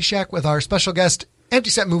featuring Caddyshack with our special guest, Empty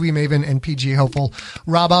Set movie maven and PGA hopeful,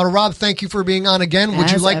 Rob Outer. Rob, thank you for being on again.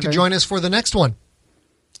 Would you like to join us for the next one?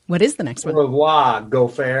 What is the next one? Au revoir, go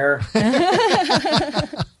fair.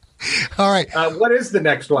 All right. What is the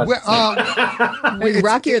next one?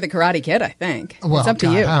 Rocky or the Karate Kid, I think. Well, it's up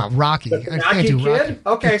to you. Rocky. The Rocky Kid?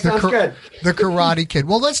 Okay, sounds good. The Karate Kid.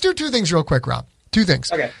 Well, let's do two things real quick, Rob. Two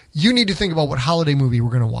things. Okay. You need to think about what holiday movie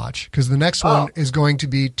we're going to watch, because the next one is going to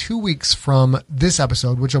be 2 weeks from this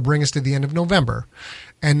episode, which will bring us to the end of November.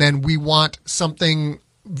 And then we want something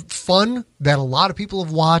fun that a lot of people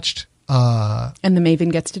have watched And the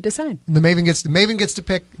Maven gets to decide. The Maven gets to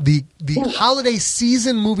pick the holiday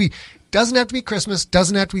season movie. Doesn't have to be Christmas,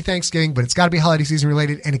 doesn't have to be Thanksgiving, but it's got to be holiday season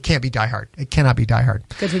related, and it can't be Die Hard. It cannot be Die Hard.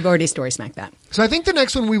 Because we've already story smacked that. So I think the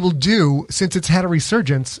next one we will do, since it's had a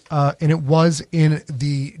resurgence, and it was in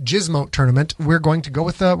the Gizmo tournament, we're going to go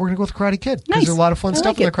with Karate Kid. Nice. There's a lot of fun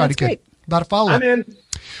stuff in the Karate Kid. Great. A lot of follow-up. I'm in.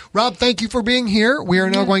 Rob, thank you for being here. We are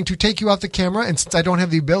now going to take you off the camera, and since I don't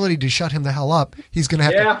have the ability to shut him the hell up, he's going to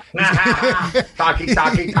have to... Talkie.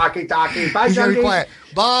 Bye, he's very quiet.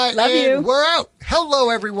 Bye. Love you. We're out.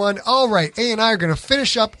 Hello, everyone. All right. A and I are going to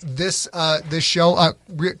finish up this show.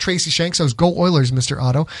 Tracy Shanks says, go Oilers, Mr.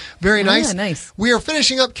 Otto. Very nice. Yeah, nice. We are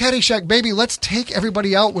finishing up Caddyshack, baby. Let's take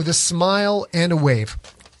everybody out with a smile and a wave.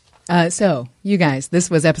 So, you guys, this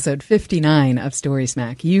was episode 59 of Story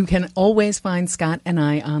Smack. You can always find Scott and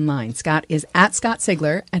I online. Scott is at Scott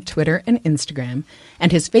Sigler at Twitter and Instagram,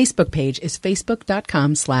 and his Facebook page is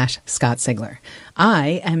facebook.com/Scott Sigler.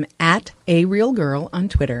 I am at arealgirl on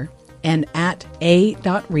Twitter and at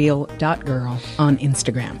a.real.girl on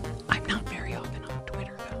Instagram. I'm not very often on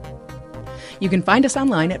Twitter, though. You can find us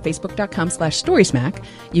online at facebook.com/StorySmack.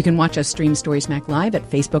 You can watch us stream Story Smack live at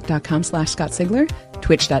facebook.com/Scott Sigler,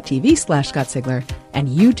 twitch.tv/Scott Sigler, and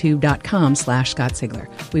youtube.com/Scott Sigler.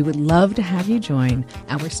 We would love to have you join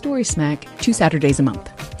our Story Smack 2 Saturdays a month.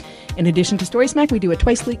 In addition to Story Smack, we do a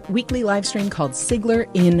twice-weekly live stream called Sigler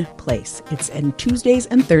in Place. It's on Tuesdays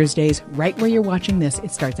and Thursdays, right where you're watching this.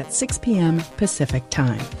 It starts at 6 p.m. Pacific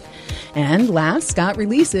time. And last, Scott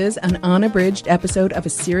releases an unabridged episode of a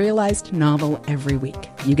serialized novel every week.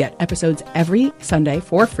 You get episodes every Sunday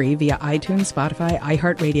for free via iTunes, Spotify,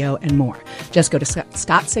 iHeartRadio, and more. Just go to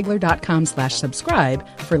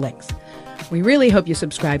scottsigler.com/subscribe for links. We really hope you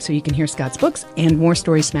subscribe so you can hear Scott's books and more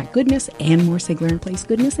Story Smack goodness and more Sigler in Place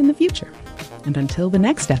goodness in the future. And until the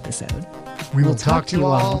next episode, we will talk to you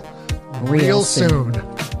all real soon.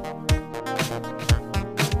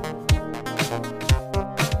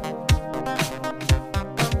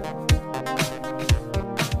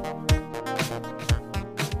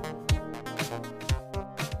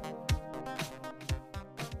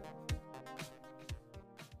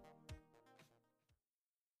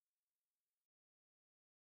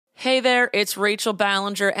 Hey there, it's Rachel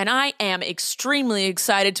Ballinger, and I am extremely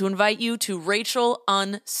excited to invite you to Rachel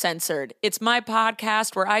Uncensored. It's my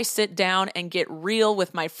podcast where I sit down and get real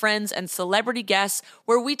with my friends and celebrity guests,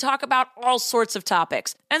 where we talk about all sorts of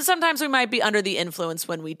topics. And sometimes we might be under the influence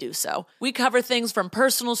when we do so. We cover things from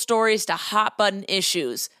personal stories to hot-button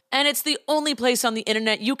issues. And it's the only place on the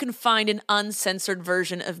internet you can find an uncensored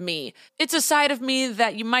version of me. It's a side of me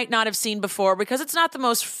that you might not have seen before because it's not the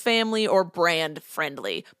most family or brand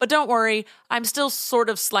friendly. But don't worry, I'm still sort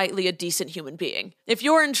of slightly a decent human being. If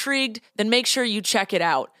you're intrigued, then make sure you check it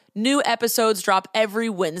out. New episodes drop every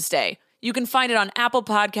Wednesday. You can find it on Apple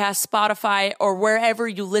Podcasts, Spotify, or wherever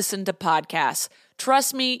you listen to podcasts.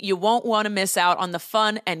 Trust me, you won't want to miss out on the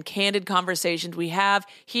fun and candid conversations we have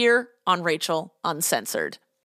here on Rachel Uncensored.